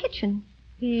here in the kitchen.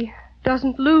 He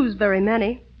doesn't lose very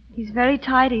many. He's very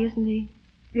tidy, isn't he?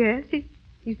 Yes,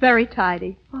 he's very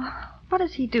tidy. Oh, what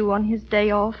does he do on his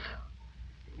day off?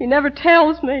 He never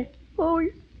tells me. Oh,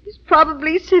 he's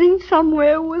probably sitting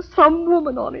somewhere with some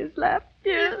woman on his lap.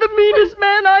 He's the meanest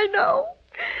man I know.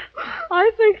 I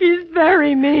think he's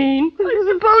very mean. I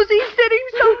suppose he's sitting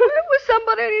somewhere with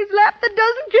somebody on his lap that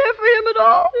doesn't care for him at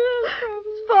all.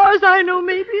 As far as I know,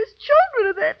 maybe his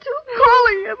children are there, too,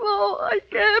 calling him. Oh, I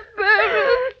can't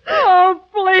bear it. Oh,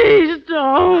 please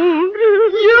don't.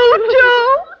 You too?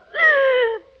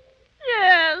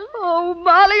 Yes. Oh,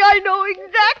 Molly, I know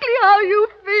exactly how you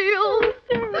feel.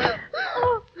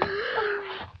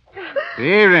 Good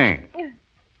evening.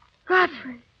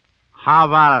 Godfrey. How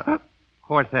about a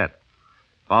quartet?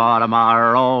 For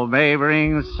tomorrow may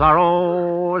bring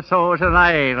sorrow, so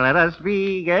tonight let us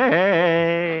be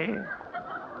gay.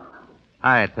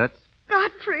 Hi, Toots.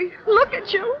 Godfrey, look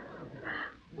at you.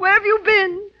 Where have you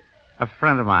been? A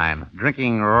friend of mine,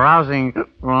 drinking rousing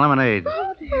lemonade.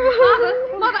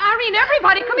 Mother Irene,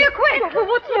 everybody, come here quick.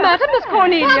 What's the matter, Miss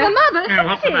Cornelia? Mother. Yeah,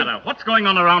 what's the matter? What's going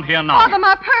on around here now? Father,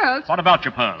 my pearls. What about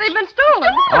your pearls? They've been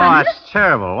stolen. Oh, that's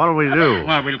terrible. What'll we do?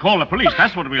 Well, we'll call the police.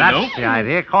 That's what we'll That's do. the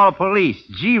idea. Call the police.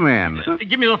 G-men.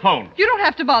 Give me the phone. You don't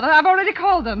have to bother. I've already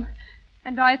called them.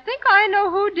 And I think I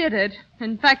know who did it.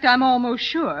 In fact, I'm almost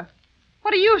sure.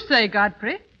 What do you say,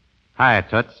 Godfrey? Hi,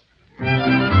 Toots.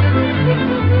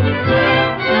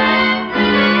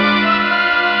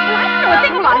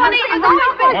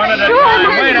 One at a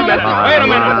time. Wait a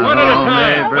minute. One at a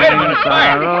time. Wait a minute.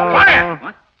 Quiet.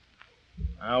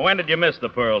 Quiet. When did you miss the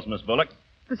pearls, Miss Bullock?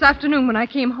 This afternoon when I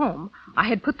came home. I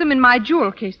had put them in my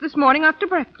jewel case this morning after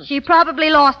breakfast. She probably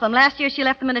lost them. Last year she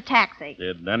left them in a taxi.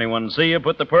 Did anyone see you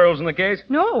put the pearls in the case?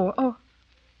 No.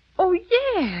 Oh,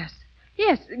 yes.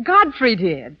 Yes, Godfrey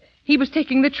did. He was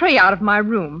taking the tray out of my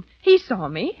room. He saw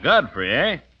me. Godfrey,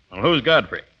 eh? Well, who's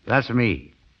Godfrey? That's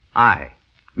me.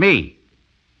 Me.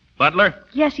 Butler?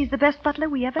 Yes, he's the best butler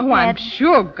we ever Oh, had. I'm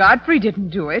sure Godfrey didn't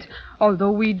do it. Although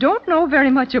we don't know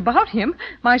very much about him.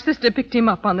 My sister picked him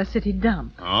up on the city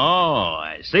dump. Oh,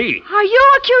 I see. Are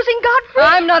you accusing Godfrey?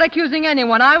 I'm not accusing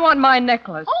anyone. I want my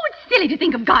necklace. Oh, it's silly to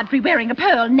think of Godfrey wearing a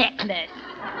pearl necklace.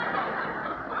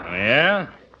 Oh, yeah?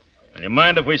 Do you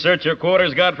mind if we search your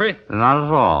quarters, Godfrey? Not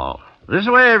at all. This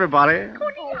way, everybody.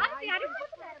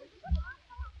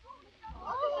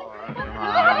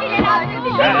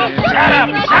 Shut up!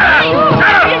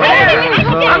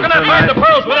 How can I find the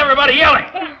pearls with everybody yelling?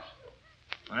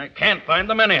 I can't find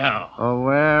them anyhow. Oh,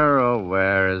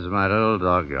 where is my little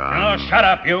dog Oh, shut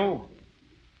up, you.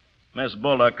 Miss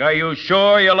Bullock, are you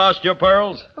sure you lost your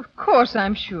pearls? Of course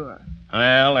I'm sure.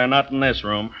 Well, they're not in this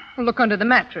room. Look under the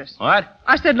mattress. What?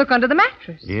 I said look under the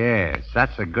mattress. Yes,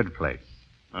 that's a good place.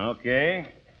 Okay.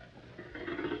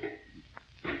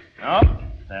 No,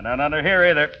 they're not under here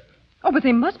either. Oh, but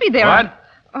they must be there. What?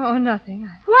 Oh, nothing.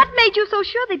 What made you so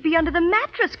sure they'd be under the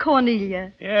mattress,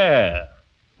 Cornelia? Yeah.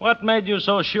 What made you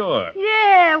so sure?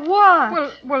 Yeah,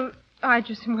 what?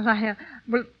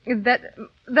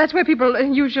 That's where people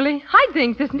usually hide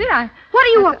things, isn't it? What are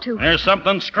you up to? There's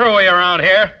something screwy around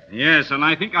here. Yes, and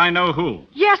I think I know who.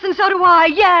 Yes, and so do I.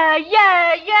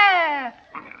 Yeah.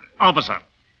 Officer,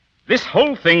 this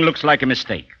whole thing looks like a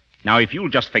mistake. Now, if you'll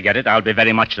just forget it, I'll be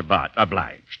very much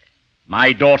obliged.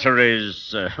 My daughter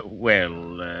is,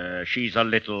 she's a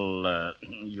little,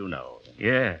 you know.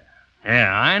 Yeah,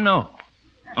 I know.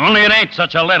 Only it ain't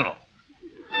such a little.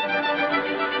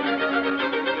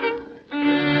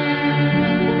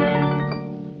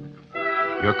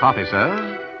 Your coffee,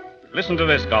 sir? Listen to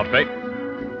this, Godfrey.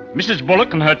 Mrs.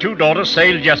 Bullock and her 2 daughters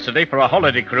sailed yesterday for a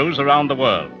holiday cruise around the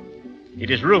world. It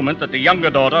is rumored that the younger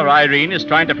daughter, Irene, is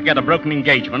trying to forget a broken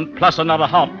engagement plus another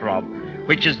heartthrob,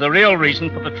 which is the real reason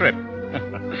for the trip.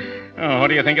 Oh, what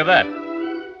do you think of that?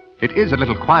 It is a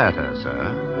little quieter,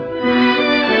 sir.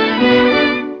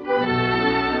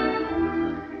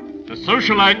 The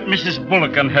socialite Mrs.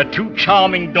 Bullock and her 2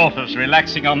 charming daughters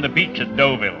relaxing on the beach at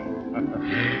Deauville.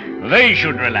 They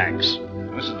should relax.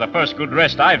 This is the first good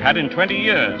rest I've had in 20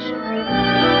 years.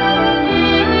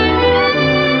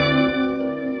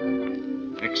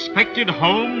 Expected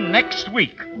home next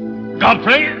week.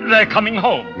 Godfrey, they're coming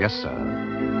home. Yes,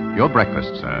 sir. Your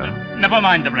breakfast, sir. Never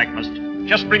mind the breakfast.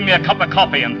 Just bring me a cup of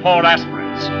coffee and 4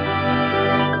 aspirins.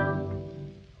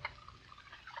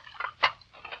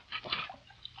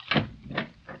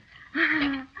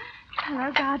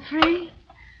 Hello, Godfrey.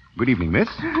 Good evening, miss.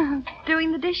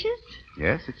 Doing the dishes?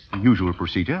 Yes, it's the usual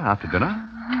procedure after dinner.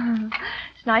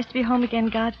 It's nice to be home again,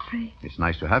 Godfrey. It's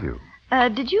nice to have you.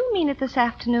 Did you mean it this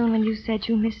afternoon when you said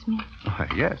you missed me?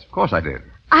 Yes, of course I did.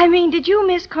 I mean, did you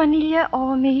miss Cornelia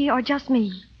or me or just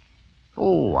me?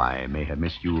 Oh, I may have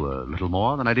missed you a little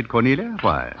more than I did Cornelia.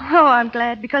 Why? Oh, I'm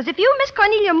glad, because if you missed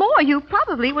Cornelia more, you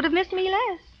probably would have missed me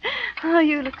less. Oh,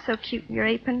 you look so cute in your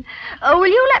apron. Oh, will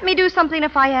you let me do something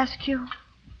if I ask you?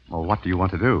 Well, what do you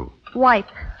want to do? Wipe.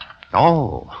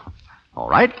 Oh, all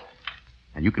right.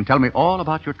 And you can tell me all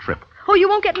about your trip. Oh, you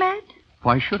won't get mad?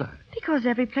 Why should I? Because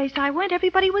every place I went,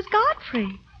 everybody was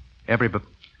Godfrey. I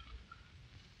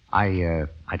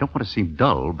don't want to seem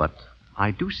dull, but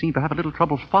I do seem to have a little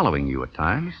trouble following you at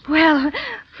times. Well,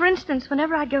 for instance,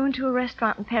 whenever I'd go into a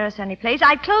restaurant in Paris or any place,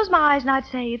 I'd close my eyes and I'd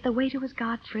say, the waiter was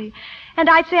Godfrey. And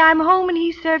I'd say, I'm home and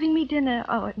he's serving me dinner.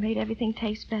 Oh, it made everything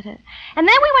taste better. And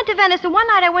then we went to Venice, and one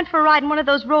night I went for a ride in one of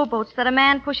those rowboats that a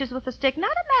man pushes with a stick.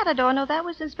 Not a matador, no, that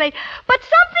was in Spain, but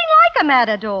something like a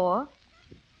matador.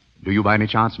 Do you by any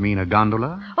chance mean a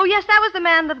gondola? Oh, yes, that was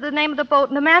the name of the boat,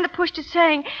 and the man that pushed it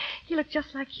sang. He looked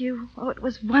just like you. Oh, it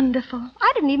was wonderful.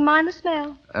 I didn't even mind the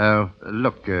smell.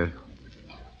 Look, do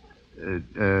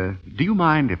you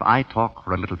mind if I talk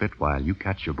for a little bit while you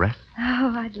catch your breath?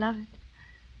 Oh, I'd love it.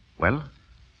 Well,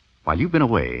 while you've been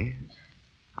away,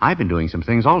 I've been doing some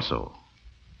things also.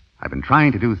 I've been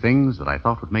trying to do things that I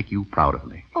thought would make you proud of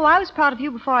me. Oh, I was proud of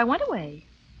you before I went away.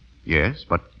 Yes,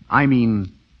 but I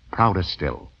mean prouder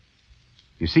still.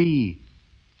 You see,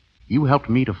 you helped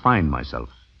me to find myself,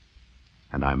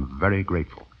 and I'm very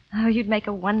grateful. Oh, you'd make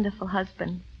a wonderful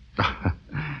husband.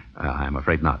 I'm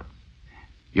afraid not.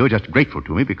 You're just grateful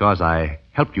to me because I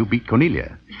helped you beat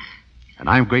Cornelia. And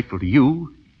I'm grateful to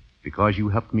you because you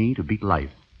helped me to beat life.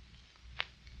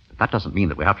 But that doesn't mean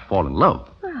that we have to fall in love.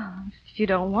 Oh, if you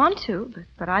don't want to,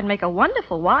 but I'd make a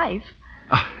wonderful wife.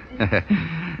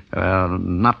 Well,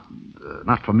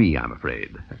 not for me, I'm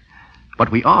afraid. But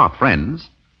we are friends,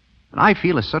 and I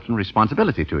feel a certain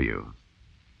responsibility to you.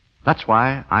 That's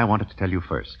why I wanted to tell you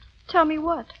first. Tell me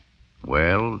what?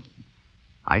 Well,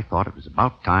 I thought it was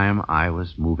about time I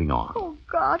was moving on. Oh,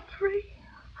 Godfrey.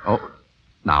 Oh,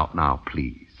 now,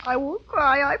 please. I won't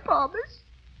cry, I promise.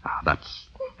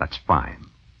 That's fine.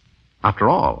 After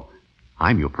all,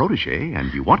 I'm your protege,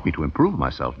 and you want me to improve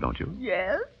myself, don't you?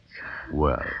 Yes.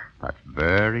 Well, that's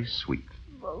very sweet.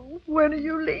 Well, when are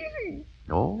you leaving?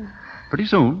 Oh, pretty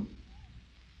soon.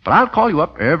 But I'll call you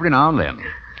up every now and then.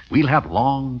 We'll have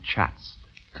long chats.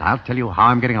 I'll tell you how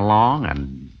I'm getting along,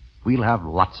 and we'll have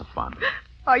lots of fun.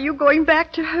 Are you going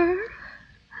back to her?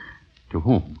 To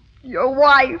whom? Your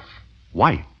wife.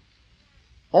 Wife?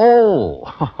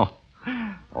 Oh.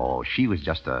 Oh, she was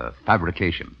just a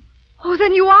fabrication. Oh,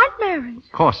 then you aren't married.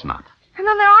 Of course not. And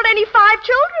then there aren't any 5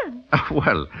 children.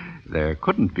 Well, there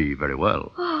couldn't be very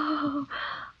well.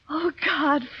 Oh,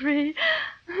 Godfrey.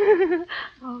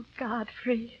 Oh,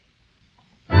 Godfrey.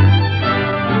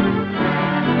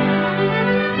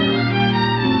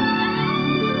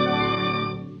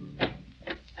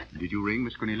 Did you ring,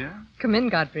 Miss Cornelia? Come in,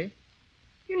 Godfrey.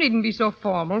 You needn't be so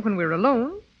formal when we're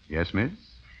alone. Yes, miss?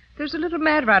 There's a little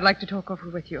matter I'd like to talk over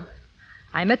with you.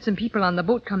 I met some people on the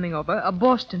boat coming over, a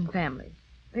Boston family.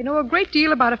 They know a great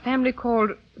deal about a family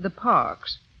called the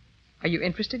Parks. Are you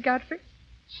interested, Godfrey?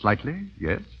 Slightly,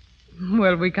 yes.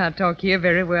 Well, we can't talk here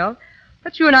very well.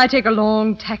 Let's you and I take a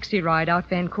long taxi ride out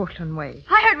Van Cortlandt way.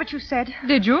 I heard what you said.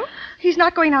 Did you? He's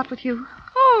not going out with you.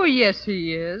 Oh, yes,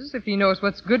 he is, if he knows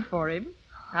what's good for him.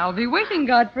 I'll be waiting,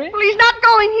 Godfrey. Well, he's not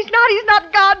going. He's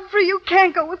not Godfrey. You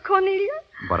can't go with Cornelia.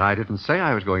 But I didn't say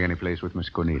I was going anyplace with Miss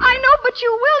Cornelia. I know, but you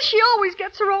will. She always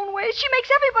gets her own way. She makes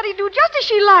everybody do just as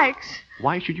she likes.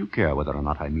 Why should you care whether or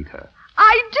not I meet her?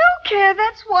 I do care.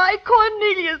 That's why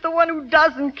Cornelia's the one who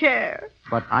doesn't care.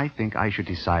 But I think I should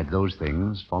decide those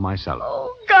things for myself.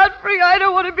 Oh, Godfrey, I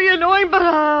don't want to be annoying, but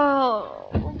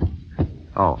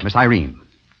Oh, Miss Irene.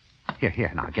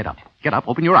 Here, now, get up. Get up,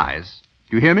 open your eyes.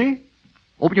 Do you hear me?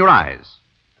 Open your eyes.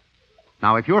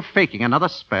 Now, if you're faking another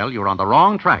spell, you're on the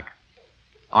wrong track.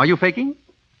 Are you faking?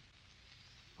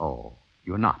 Oh,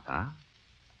 you're not, huh?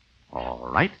 All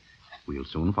right. We'll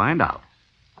soon find out.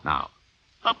 Now,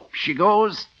 up she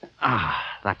goes. Ah,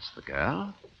 that's the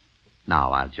girl.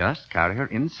 Now, I'll just carry her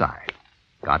inside.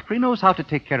 Godfrey knows how to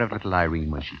take care of little Irene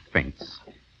when she faints.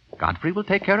 Godfrey will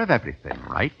take care of everything.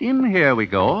 Right in here we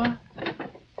go.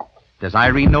 Does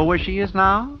Irene know where she is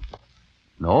now?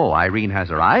 No, Irene has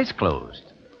her eyes closed.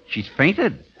 She's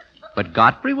fainted. But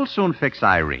Godfrey will soon fix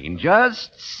Irene.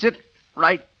 Just sit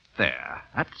right there.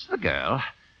 That's the girl.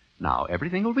 Now,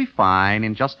 everything will be fine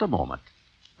in just a moment.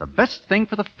 The best thing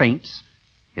for the faints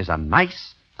is a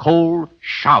nice, cold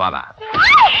shower bath.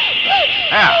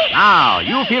 There, now,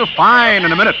 you'll feel fine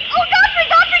in a minute. Oh, Godfrey,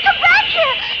 come back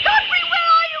here. Godfrey, where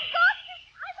are you, Godfrey?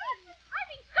 I've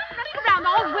been stuck running around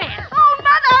all wet. Oh,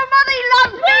 Mother, he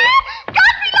loves me.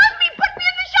 Godfrey loves me. Put me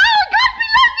in the shower. Godfrey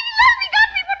loves me.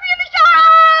 Godfrey, put me in the shower.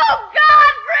 Oh,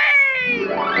 Godfrey!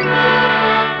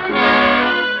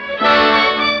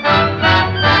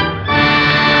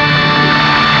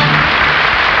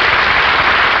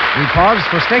 We pause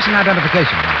for station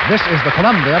identification. This is the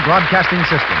Columbia Broadcasting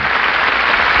System.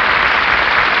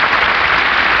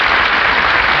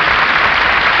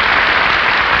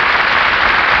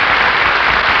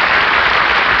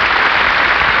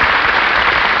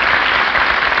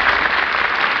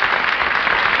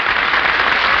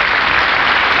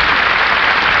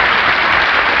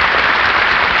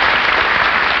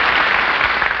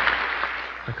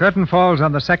 The curtain falls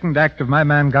on the second act of My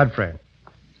Man Godfrey.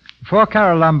 Before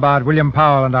Carol Lombard, William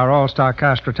Powell, and our all-star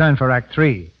cast return for Act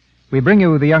 3, we bring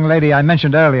you the young lady I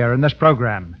mentioned earlier in this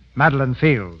program, Madeline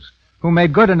Fields, who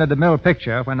made good in the DeMille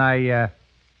picture when I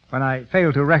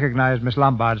failed to recognize Miss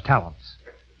Lombard's talents.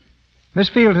 Miss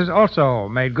Fields has also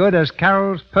made good as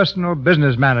Carol's personal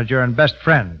business manager and best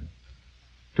friend.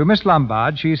 To Miss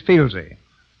Lombard, she's Fieldsy.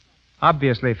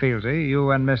 Obviously, Fieldsy,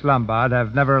 you and Miss Lombard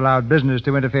have never allowed business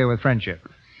to interfere with friendship.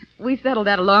 We settled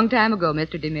that a long time ago,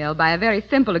 Mr. DeMille, by a very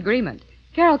simple agreement.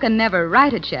 Carol can never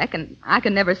write a check, and I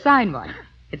can never sign one.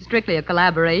 It's strictly a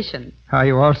collaboration. Are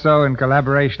you also in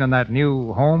collaboration on that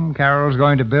new home Carol's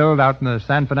going to build out in the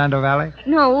San Fernando Valley?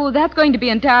 No, that's going to be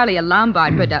entirely a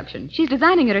Lombard production. She's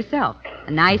designing it herself.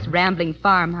 A nice, rambling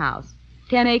farmhouse.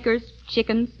 10 acres,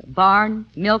 chickens, a barn,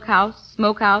 milk house,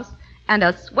 smokehouse, and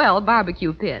a swell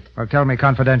barbecue pit. Well, tell me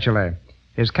confidentially,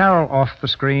 is Carol off the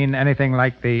screen anything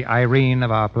like the Irene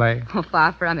of our play? Oh,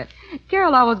 far from it.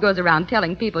 Carol always goes around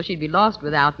telling people she'd be lost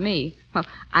without me. Well,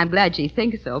 I'm glad she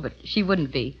thinks so, but she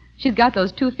wouldn't be. She's got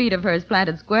those 2 feet of hers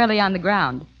planted squarely on the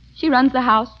ground. She runs the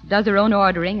house, does her own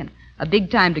ordering, and a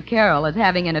big time to Carol is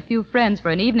having in a few friends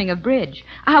for an evening of bridge.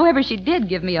 However, she did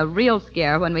give me a real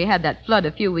scare when we had that flood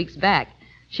a few weeks back.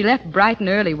 She left bright and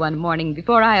early one morning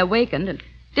before I awakened and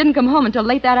didn't come home until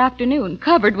late that afternoon,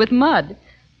 covered with mud.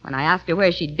 When I asked her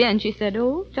where she'd been, she said,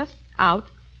 oh, just out.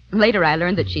 Later, I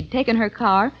learned that she'd taken her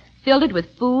car, filled it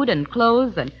with food and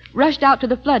clothes, and rushed out to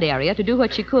the flood area to do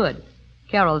what she could.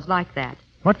 Carol's like that.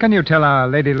 What can you tell our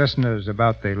lady listeners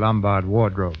about the Lombard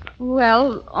wardrobe?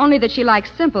 Well, only that she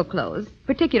likes simple clothes,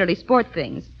 particularly sport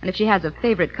things. And if she has a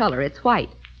favorite color, it's white.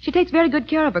 She takes very good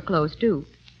care of her clothes, too.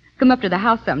 Come up to the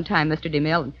house sometime, Mr.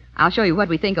 DeMille, and I'll show you what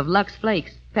we think of Lux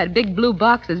Flakes. That big blue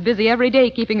box is busy every day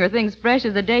keeping her things fresh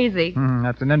as a daisy.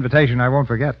 That's an invitation I won't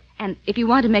forget. And if you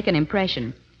want to make an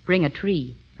impression, bring a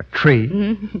tree. A tree?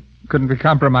 Mm-hmm. Couldn't we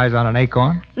compromise on an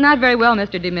acorn? Not very well,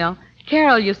 Mr. DeMille.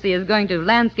 Carol, you see, is going to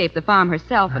landscape the farm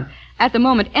herself, and at the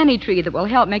moment, any tree that will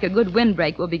help make a good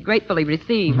windbreak will be gratefully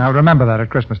received. Now, remember that at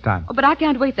Christmas time. Oh, but I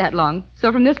can't wait that long. So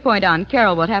from this point on,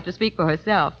 Carol will have to speak for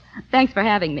herself. Thanks for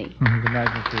having me. Good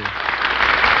night, Miss Fields.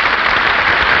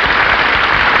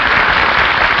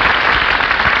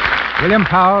 William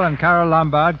Powell and Carol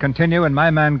Lombard continue in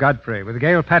My Man Godfrey with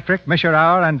Gail Patrick, Misha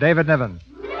Auer, and David Niven.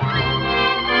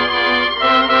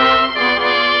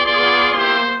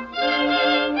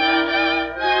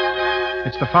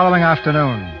 It's the following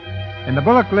afternoon. In the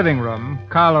Bullock living room,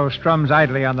 Carlo strums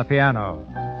idly on the piano,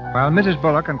 while Mrs.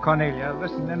 Bullock and Cornelia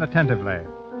listen inattentively.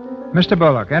 Mr.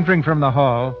 Bullock, entering from the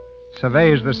hall,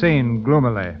 surveys the scene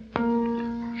gloomily.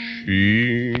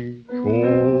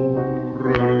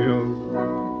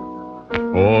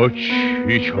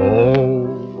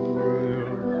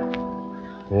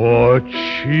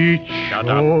 Shut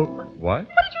up. What? What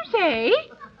did you say?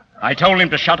 I told him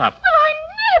to shut up. Well, I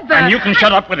never. And you can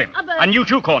shut up with him. And you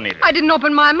too, Cornelia. I didn't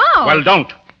open my mouth. Well,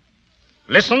 don't.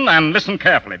 Listen, and listen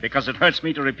carefully, because it hurts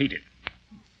me to repeat it.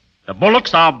 The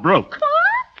Bullocks are broke. What?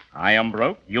 I am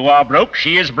broke, you are broke,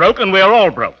 she is broke, and we're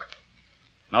all broke.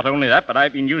 Not only that, but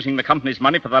I've been using the company's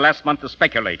money for the last month to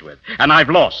speculate with. And I've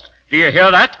lost. Do you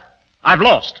hear that? I've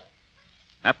lost.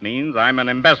 That means I'm an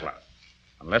embezzler.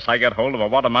 Unless I get hold of a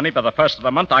wad of money by the first of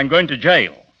the month, I'm going to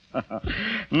jail.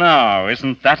 Now,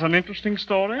 isn't that an interesting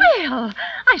story? Well,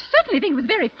 I certainly think it was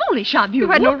very foolish of you.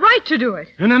 You had no right to do it.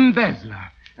 An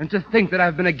embezzler. And to think that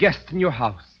I've been a guest in your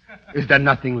house. Is there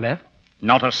nothing left?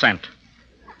 Not a cent.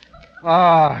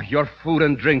 Ah, your food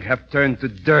and drink have turned to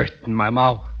dirt in my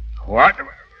mouth. What?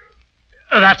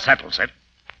 That settles it.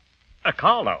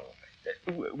 Carlo,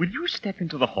 will you step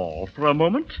into the hall for a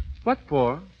moment? What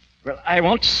for? Well, I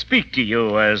want to speak to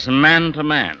you as man to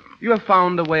man. You have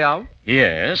found a way out?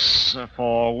 Yes,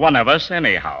 for one of us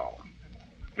anyhow.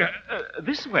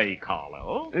 This way,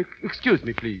 Carlo. Excuse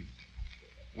me, please.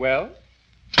 Well?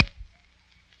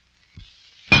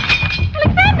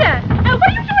 Alexander! What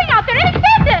are you doing out there?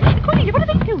 Alexander! Cornelia, what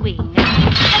are they doing?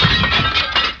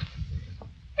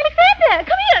 Alexander,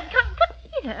 come here. Come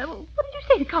here. What did you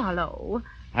say to Carlo?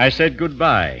 I said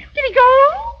goodbye. Did he go?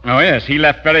 Oh, yes, he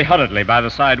left very hurriedly by the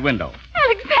side window.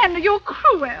 Alexander, you're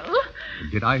cruel.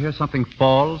 Did I hear something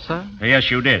fall, sir?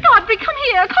 Yes, you did. Godfrey, come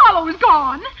here. Carlo is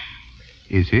gone.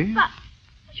 Is he? But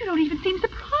you don't even seem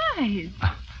surprised.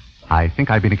 I think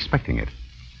I've been expecting it.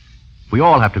 We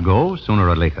all have to go, sooner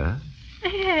or later.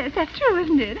 Yes, that's true,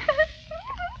 isn't it?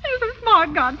 You're so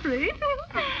smart, Godfrey.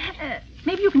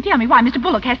 Maybe you can tell me why Mr.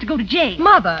 Bullock has to go to jail.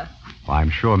 Mother. Well, I'm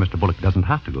sure Mr. Bullock doesn't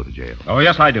have to go to jail. Oh,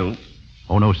 yes, I do.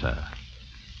 Oh, no, sir.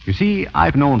 You see,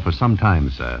 I've known for some time,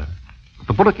 sir, that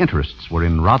the Bullock interests were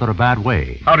in rather a bad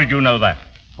way. How did you know that?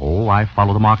 Oh, I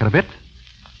follow the market a bit.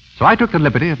 So I took the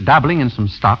liberty of dabbling in some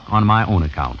stock on my own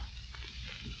account.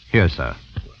 Here, sir.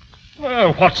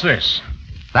 Well, what's this?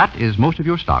 That is most of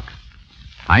your stock.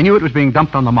 I knew it was being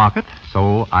dumped on the market,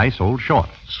 so I sold short.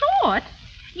 Short?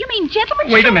 You mean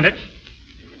gentlemen? Wait a minute.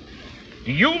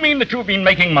 Do you mean that you've been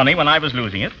making money when I was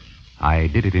losing it? I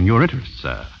did it in your interest,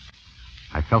 sir.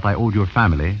 I felt I owed your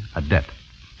family a debt.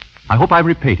 I hope I've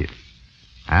repaid it.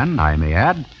 And I may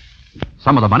add,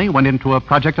 some of the money went into a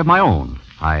project of my own.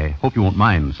 I hope you won't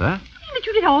mind, sir. That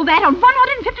you did all that on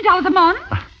 $150 a month?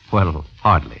 Well,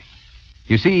 hardly.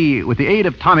 You see, with the aid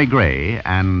of Tommy Gray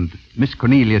and Miss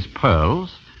Cornelia's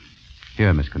pearls...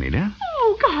 Here, Miss Cornelia.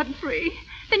 Oh, Godfrey.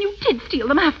 Then you did steal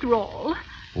them after all.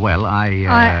 Well,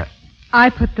 I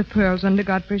put the pearls under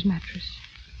Godfrey's mattress.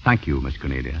 Thank you, Miss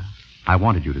Cornelia. I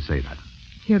wanted you to say that.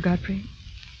 Here, Godfrey.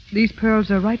 These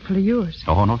pearls are rightfully yours.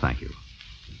 Oh, no, thank you.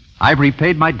 I've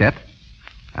repaid my debt,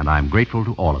 and I'm grateful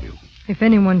to all of you. If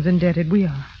anyone's indebted, we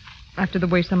are. After the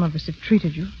way some of us have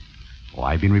treated you. Oh,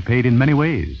 I've been repaid in many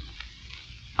ways.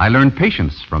 I learned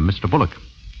patience from Mr. Bullock.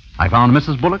 I found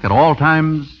Mrs. Bullock at all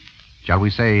times, shall we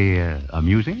say,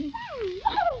 amusing.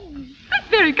 That's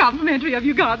very complimentary of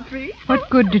you, Godfrey. What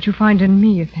good did you find in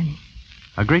me, if any?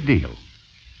 A great deal.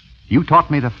 You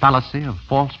taught me the fallacy of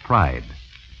false pride.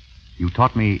 You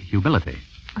taught me humility.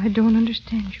 I don't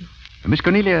understand you. Miss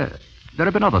Cornelia, there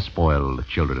have been other spoiled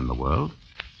children in the world.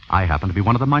 I happen to be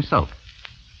one of them myself.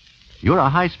 You're a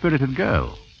high-spirited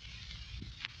girl.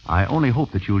 I only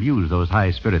hope that you'll use those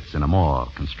high spirits in a more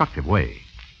constructive way.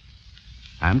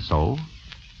 And so,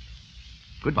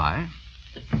 goodbye.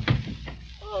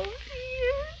 Oh,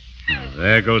 dear.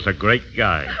 There goes a great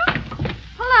guy.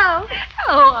 Hello.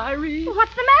 Hello, Irene.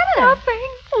 What's the matter? Nothing.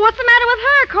 What's the matter with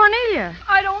her, Cornelia?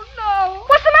 I don't know.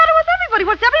 What's the matter with everybody?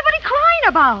 What's everybody crying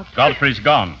about? Godfrey's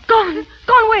gone. Gone.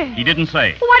 Gone where? He didn't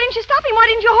say. Why didn't you stop him? Why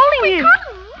didn't you hold him?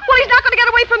 Well, he's not going to get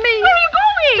away from me. Where are you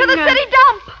going? To the city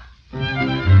dump.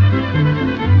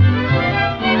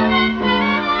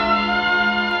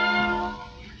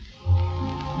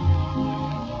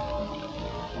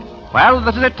 Well,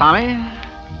 this is it, Tommy.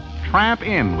 Tramp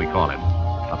Inn, we call it.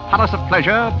 A palace of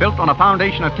pleasure built on a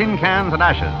foundation of tin cans and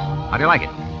ashes. How do you like it?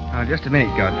 Just a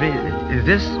minute, Godfrey. Is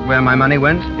this where my money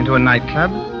went? Into a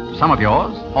nightclub? Some of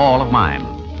yours, all of mine.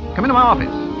 Come into my office.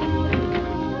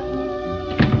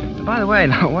 By the way,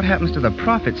 now, what happens to the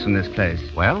profits from this place?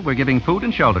 Well, we're giving food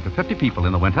and shelter to 50 people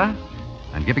in the winter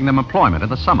and giving them employment in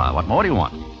the summer. What more do you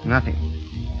want? Nothing.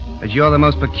 But you're the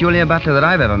most peculiar butler that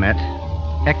I've ever met.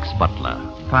 Ex-butler.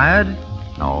 Fired?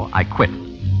 No, I quit.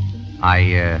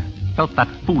 I felt that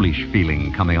foolish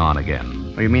feeling coming on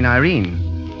again. Oh, you mean Irene?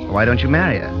 Why don't you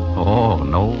marry her? Oh,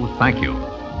 no, thank you.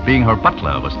 Being her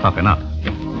butler was tough enough.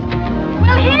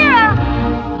 Well, here.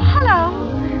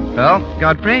 Hello. Well,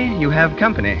 Godfrey, you have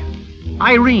company.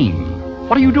 Irene,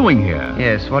 what are you doing here?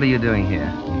 Yes, what are you doing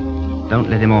here? Don't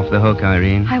let him off the hook,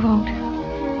 Irene. I won't.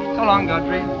 So long,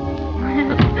 Godfrey.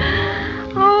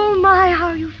 Oh, my,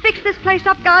 how you fixed this place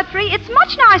up, Godfrey. It's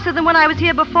much nicer than when I was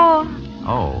here before.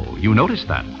 Oh, you noticed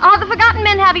that? Are the Forgotten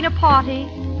Men having a party?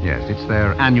 Yes, it's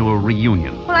their annual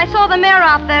reunion. Well, I saw the mayor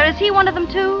out there. Is he one of them,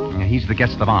 too? He's the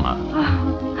guest of honor.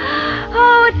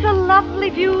 Oh, it's a lovely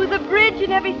view, the bridge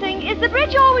and everything. Is the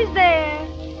bridge always there?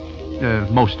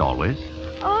 Most always.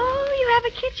 Oh, you have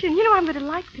a kitchen. You know, I'm going to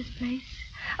like this place.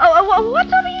 Oh,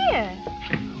 what's over here?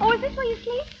 Oh, is this where you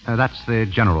sleep? That's the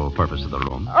general purpose of the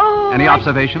room. Oh. Any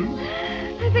observations?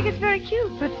 I think it's very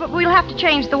cute, but we'll have to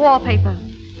change the wallpaper.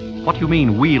 What do you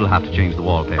mean we'll have to change the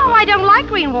wallpaper? Oh, I don't like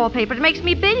green wallpaper. It makes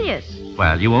me bilious.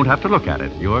 Well, you won't have to look at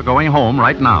it. You're going home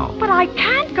right now. But I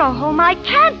can't go home. I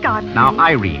can't, Godfrey. Now,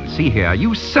 Irene, see here.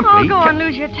 You simply... Oh, go on,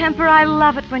 lose your temper. I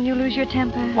love it when you lose your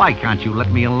temper. Why can't you let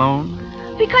me alone?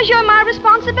 Because you're my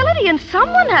responsibility, and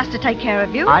someone has to take care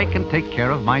of you. I can take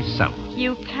care of myself.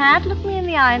 You can't look me in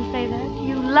the eye and say that.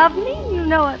 You love me, you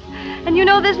know it. And you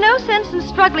know there's no sense in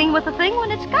struggling with a thing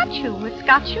when it's got you. It's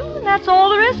got you, and that's all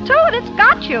there is to it. It's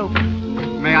got you.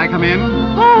 May I come in?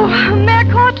 Oh,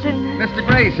 Mayor Cortland. Mr.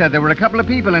 Gray said there were a couple of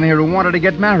people in here who wanted to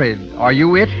get married. Are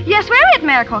you it? Yes, we're it,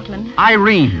 Mayor Cortland.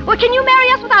 Irene. Well, can you marry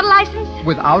us without a license?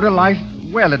 Without a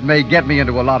license? Well, it may get me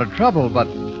into a lot of trouble, but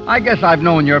I guess I've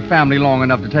known your family long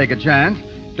enough to take a chance.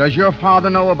 Does your father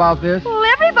know about this? Well,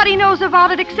 everybody knows about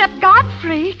it except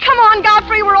Godfrey. Come on,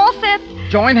 Godfrey, we're all set.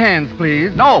 Join hands,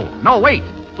 please. No, wait.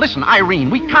 Listen, Irene,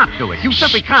 we can't do it. You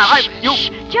simply can't.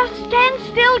 Just stand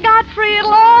still, Godfrey.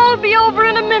 It'll all be over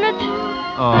in a minute.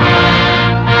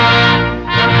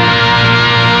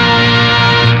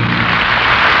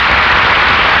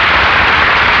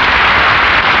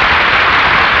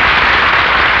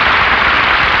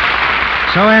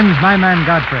 So ends My Man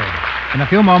Godfrey. In a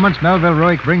few moments, Melville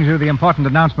Ruick brings you the important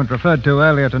announcement referred to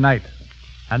earlier tonight.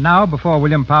 And now, before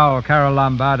William Powell, Carol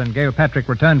Lombard, and Gail Patrick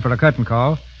return for a curtain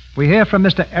call, we hear from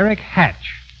Mr. Eric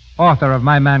Hatch, author of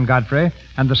My Man Godfrey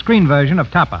and the screen version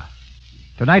of Tapa.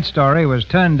 Tonight's story was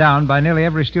turned down by nearly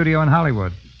every studio in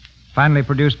Hollywood. Finally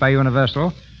produced by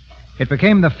Universal, it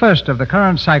became the first of the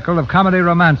current cycle of comedy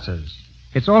romances.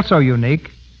 It's also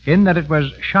unique in that it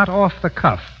was shot off the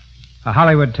cuff, a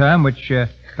Hollywood term which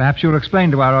perhaps you'll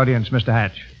explain to our audience, Mr.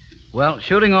 Hatch. Well,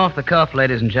 shooting off the cuff,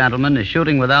 ladies and gentlemen, is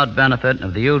shooting without benefit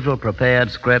of the usual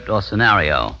prepared script or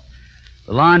scenario.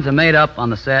 The lines are made up on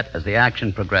the set as the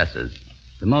action progresses.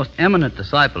 The most eminent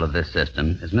disciple of this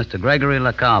system is Mr. Gregory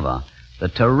LaCava, the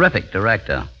terrific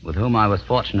director with whom I was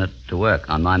fortunate to work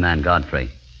on My Man Godfrey.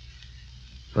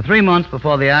 For 3 months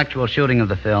before the actual shooting of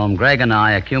the film, Greg and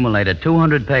I accumulated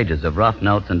 200 pages of rough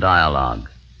notes and dialogue.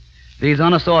 These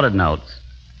unassorted notes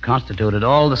constituted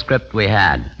all the script we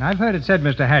had. I've heard it said,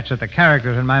 Mr. Hatch, that the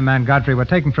characters in My Man Godfrey were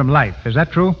taken from life. Is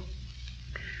that true?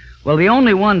 Well, the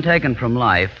only one taken from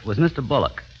life was Mr.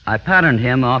 Bullock. I patterned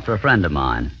him after a friend of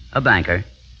mine, a banker.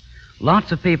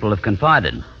 Lots of people have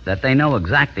confided that they know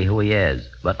exactly who he is,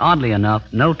 but oddly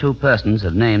enough, no two persons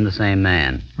have named the same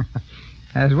man.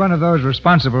 As one of those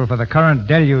responsible for the current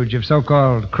deluge of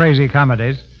so-called crazy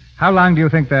comedies, how long do you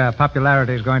think their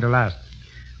popularity is going to last?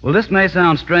 Well, this may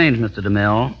sound strange, Mr.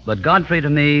 DeMille, but Godfrey to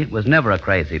me was never a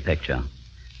crazy picture.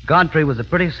 Godfrey was a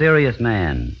pretty serious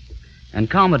man. And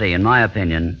comedy, in my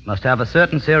opinion, must have a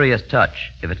certain serious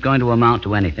touch if it's going to amount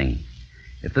to anything.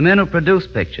 If the men who produce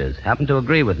pictures happen to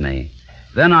agree with me,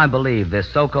 then I believe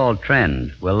this so-called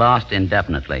trend will last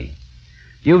indefinitely.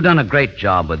 You've done a great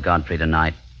job with Godfrey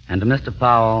tonight, and to Mr.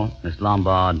 Powell, Miss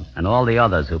Lombard, and all the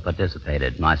others who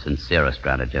participated, my sincerest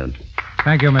gratitude.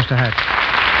 Thank you, Mr. Hatch.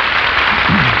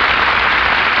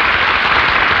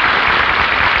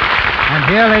 And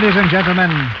here, ladies and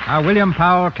gentlemen, are William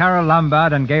Powell, Carol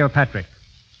Lombard, and Gail Patrick.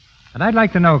 And I'd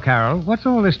like to know, Carol, what's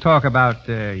all this talk about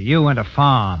you and a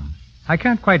farm? I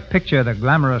can't quite picture the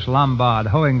glamorous Lombard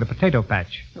hoeing the potato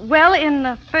patch. Well, in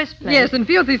the first place... Yes, and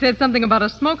Fieldsy said something about a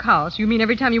smokehouse. You mean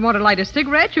every time you want to light a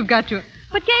cigarette, you've got to...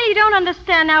 But, Gail, you don't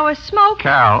understand. Now, a smoke...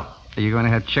 Carol, are you going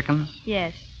to have chickens?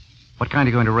 Yes. What kind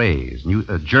are you going to raise?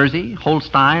 Jersey,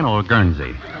 Holstein, or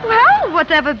Guernsey? Well,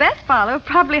 whatever best, Father.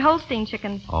 Probably Holstein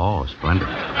chickens. Oh, splendid.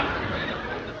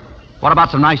 What about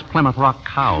some nice Plymouth Rock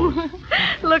cows?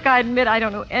 Look, I admit I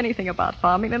don't know anything about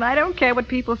farming, and I don't care what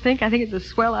people think. I think it's a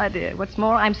swell idea. What's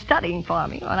more, I'm studying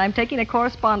farming, and I'm taking a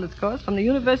correspondence course from the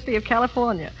University of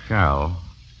California. Carol,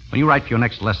 when you write for your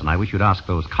next lesson, I wish you'd ask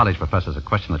those college professors a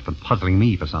question that's been puzzling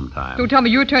me for some time. So tell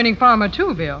me you're turning farmer,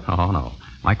 too, Bill. Oh, no.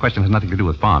 My question has nothing to do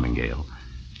with farming, Gail.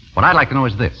 What I'd like to know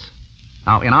is this.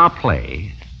 Now, in our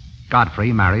play,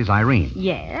 Godfrey marries Irene.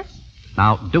 Yes.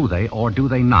 Now, do they or do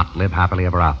they not live happily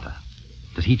ever after?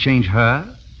 Does he change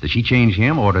her? Does she change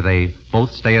him? Or do they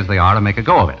both stay as they are and make a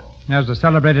go of it? As the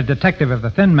celebrated detective of the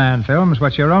Thin Man films,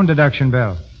 what's your own deduction,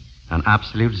 Bill? An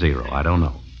absolute zero. I don't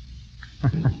know.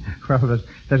 Well,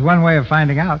 there's one way of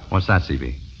finding out. What's that,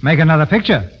 C.B.? Make another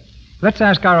picture. Let's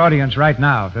ask our audience right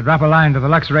now to drop a line to the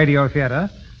Lux Radio Theater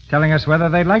telling us whether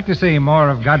they'd like to see more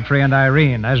of Godfrey and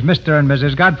Irene as Mr. and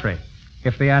Mrs. Godfrey.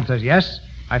 If the answer's yes,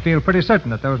 I feel pretty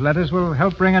certain that those letters will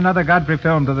help bring another Godfrey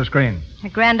film to the screen. A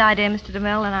grand idea, Mr.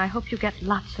 DeMille, and I hope you get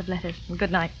lots of letters. And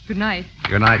good night. Good night.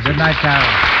 Good night. Good night, Carol.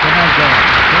 Good night, Gail.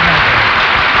 Good night,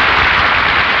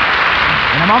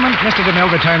 Gail. In a moment, Mr.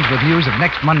 DeMille returns with news of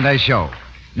next Monday's show.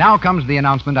 Now comes the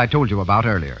announcement I told you about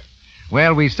earlier.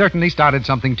 Well, we certainly started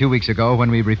something 2 weeks ago when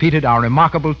we repeated our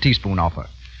remarkable teaspoon offer.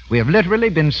 We have literally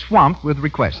been swamped with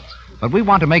requests, but we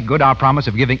want to make good our promise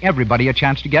of giving everybody a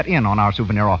chance to get in on our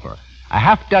souvenir offer. A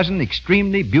half dozen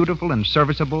extremely beautiful and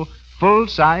serviceable,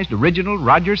 full-sized, original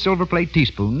Rogers silver plate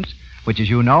teaspoons, which, as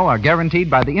you know, are guaranteed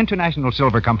by the International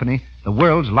Silver Company, the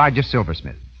world's largest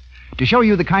silversmith. To show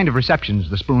you the kind of receptions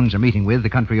the spoons are meeting with the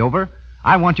country over,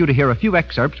 I want you to hear a few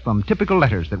excerpts from typical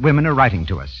letters that women are writing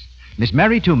to us. Miss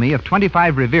Mary Toomey of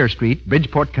 25 Revere Street,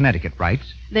 Bridgeport, Connecticut,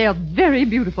 writes, They are very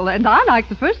beautiful, and I like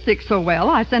the first 6 so well,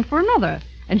 I sent for another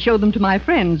and showed them to my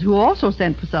friends who also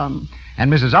sent for some.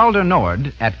 And Mrs. Alder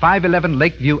Nord at 511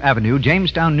 Lakeview Avenue,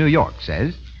 Jamestown, New York,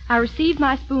 says, I received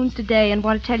my spoons today and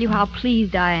want to tell you how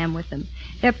pleased I am with them.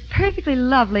 They're perfectly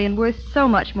lovely and worth so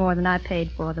much more than I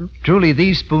paid for them. Truly,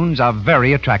 these spoons are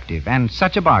very attractive and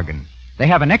such a bargain. They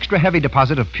have an extra heavy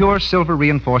deposit of pure silver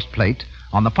reinforced plate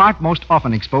on the part most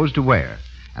often exposed to wear,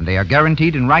 and they are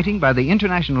guaranteed in writing by the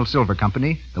International Silver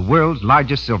Company, the world's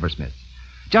largest silversmith.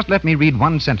 Just let me read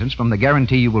one sentence from the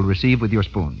guarantee you will receive with your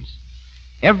spoons.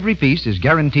 Every piece is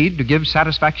guaranteed to give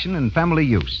satisfaction in family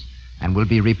use and will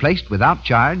be replaced without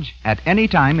charge at any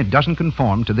time it doesn't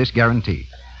conform to this guarantee.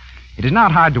 It is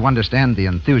not hard to understand the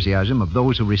enthusiasm of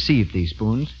those who receive these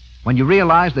spoons when you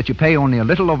realize that you pay only a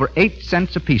little over 8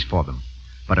 cents apiece for them.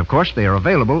 But, of course, they are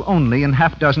available only in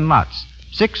half-dozen lots,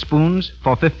 6 spoons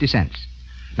for 50 cents.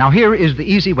 Now, here is the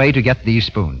easy way to get these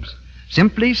spoons.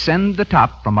 Simply send the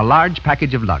top from a large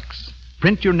package of Lux.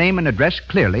 Print your name and address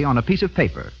clearly on a piece of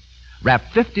paper.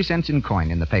 Wrap 50 cents in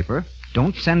coin in the paper.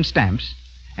 Don't send stamps.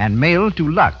 And mail to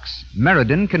Lux,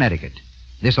 Meriden, Connecticut.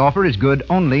 This offer is good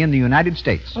only in the United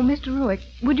States. Oh, Mr. Ruick,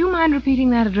 would you mind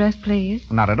repeating that address, please?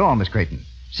 Not at all, Miss Creighton.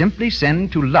 Simply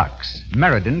send to Lux,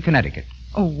 Meriden, Connecticut.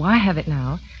 Oh, I have it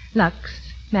now. Lux,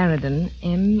 Meriden,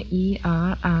 Meriden,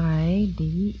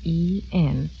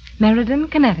 Meriden,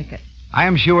 Connecticut. I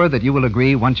am sure that you will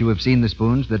agree, once you have seen the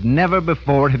spoons, that never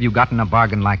before have you gotten a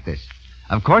bargain like this.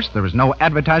 Of course, there is no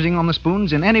advertising on the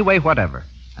spoons in any way whatever,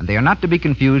 and they are not to be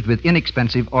confused with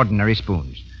inexpensive ordinary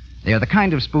spoons. They are the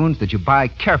kind of spoons that you buy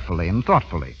carefully and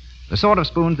thoughtfully, the sort of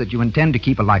spoons that you intend to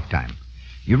keep a lifetime.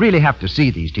 You really have to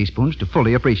see these teaspoons to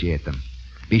fully appreciate them.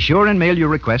 Be sure and mail your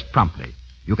request promptly.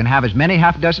 You can have as many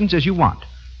half-dozens as you want,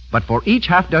 but for each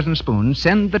half-dozen spoons,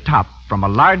 send the top from a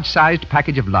large-sized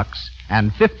package of Lux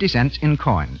and 50 cents in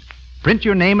coin. Print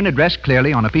your name and address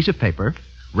clearly on a piece of paper,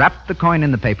 wrap the coin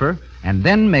in the paper, and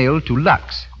then mail to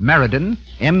Lux, Meriden,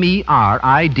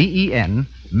 Meriden,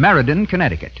 Meriden,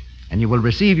 Connecticut, and you will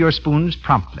receive your spoons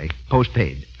promptly,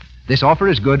 postpaid. This offer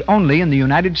is good only in the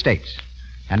United States.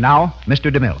 And now,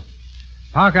 Mr. DeMille.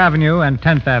 Park Avenue and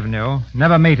 10th Avenue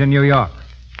never meet in New York,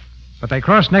 but they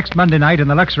cross next Monday night in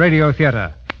the Lux Radio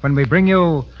Theater when we bring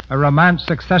you a romance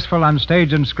successful on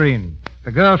stage and screen,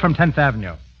 The Girl from 10th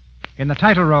Avenue. In the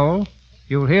title role,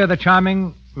 you'll hear the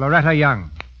charming Loretta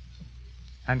Young,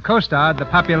 and co-starred the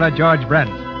popular George Brent.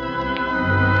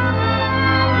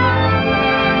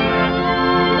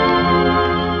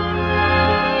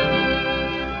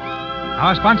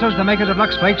 Our sponsors, the makers of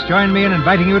Lux Flakes, join me in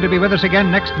inviting you to be with us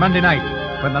again next Monday night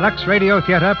when the Lux Radio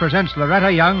Theater presents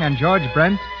Loretta Young and George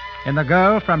Brent in The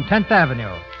Girl from 10th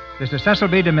Avenue. This is Cecil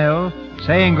B. DeMille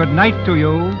saying good night to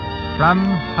you from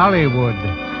Hollywood.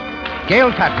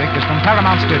 Gail Patrick is from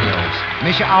Paramount Studios,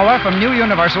 Misha Auer from New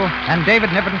Universal, and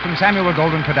David Niven from Samuel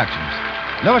Goldwyn Productions.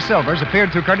 Louis Silvers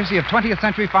appeared through courtesy of 20th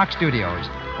Century Fox Studios,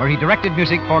 where he directed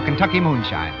music for Kentucky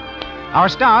Moonshine. Our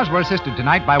stars were assisted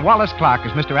tonight by Wallace Clark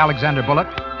as Mr. Alexander Bullock,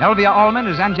 Elvia Allman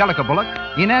as Angelica Bullock,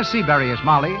 Inez Seabury as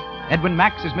Molly, Edwin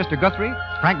Max as Mr. Guthrie,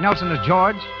 Frank Nelson as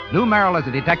George, Lou Merrill as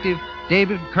a detective,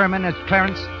 David Kerman as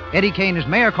Clarence, Eddie Kane as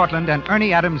Mayor Cortland, and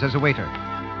Ernie Adams as a waiter.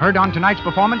 Heard on tonight's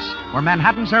performance were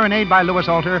Manhattan Serenade by Louis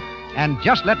Alter and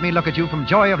Just Let Me Look at You from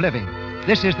Joy of Living.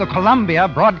 This is the Columbia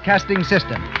Broadcasting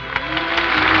System.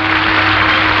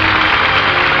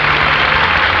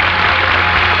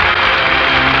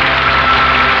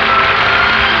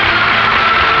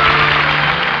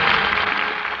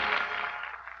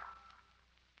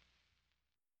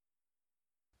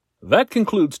 That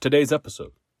concludes today's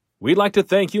episode. We'd like to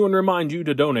thank you and remind you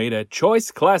to donate at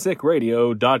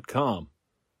choiceclassicradio.com.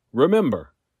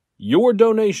 Remember, your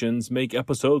donations make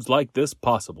episodes like this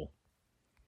possible.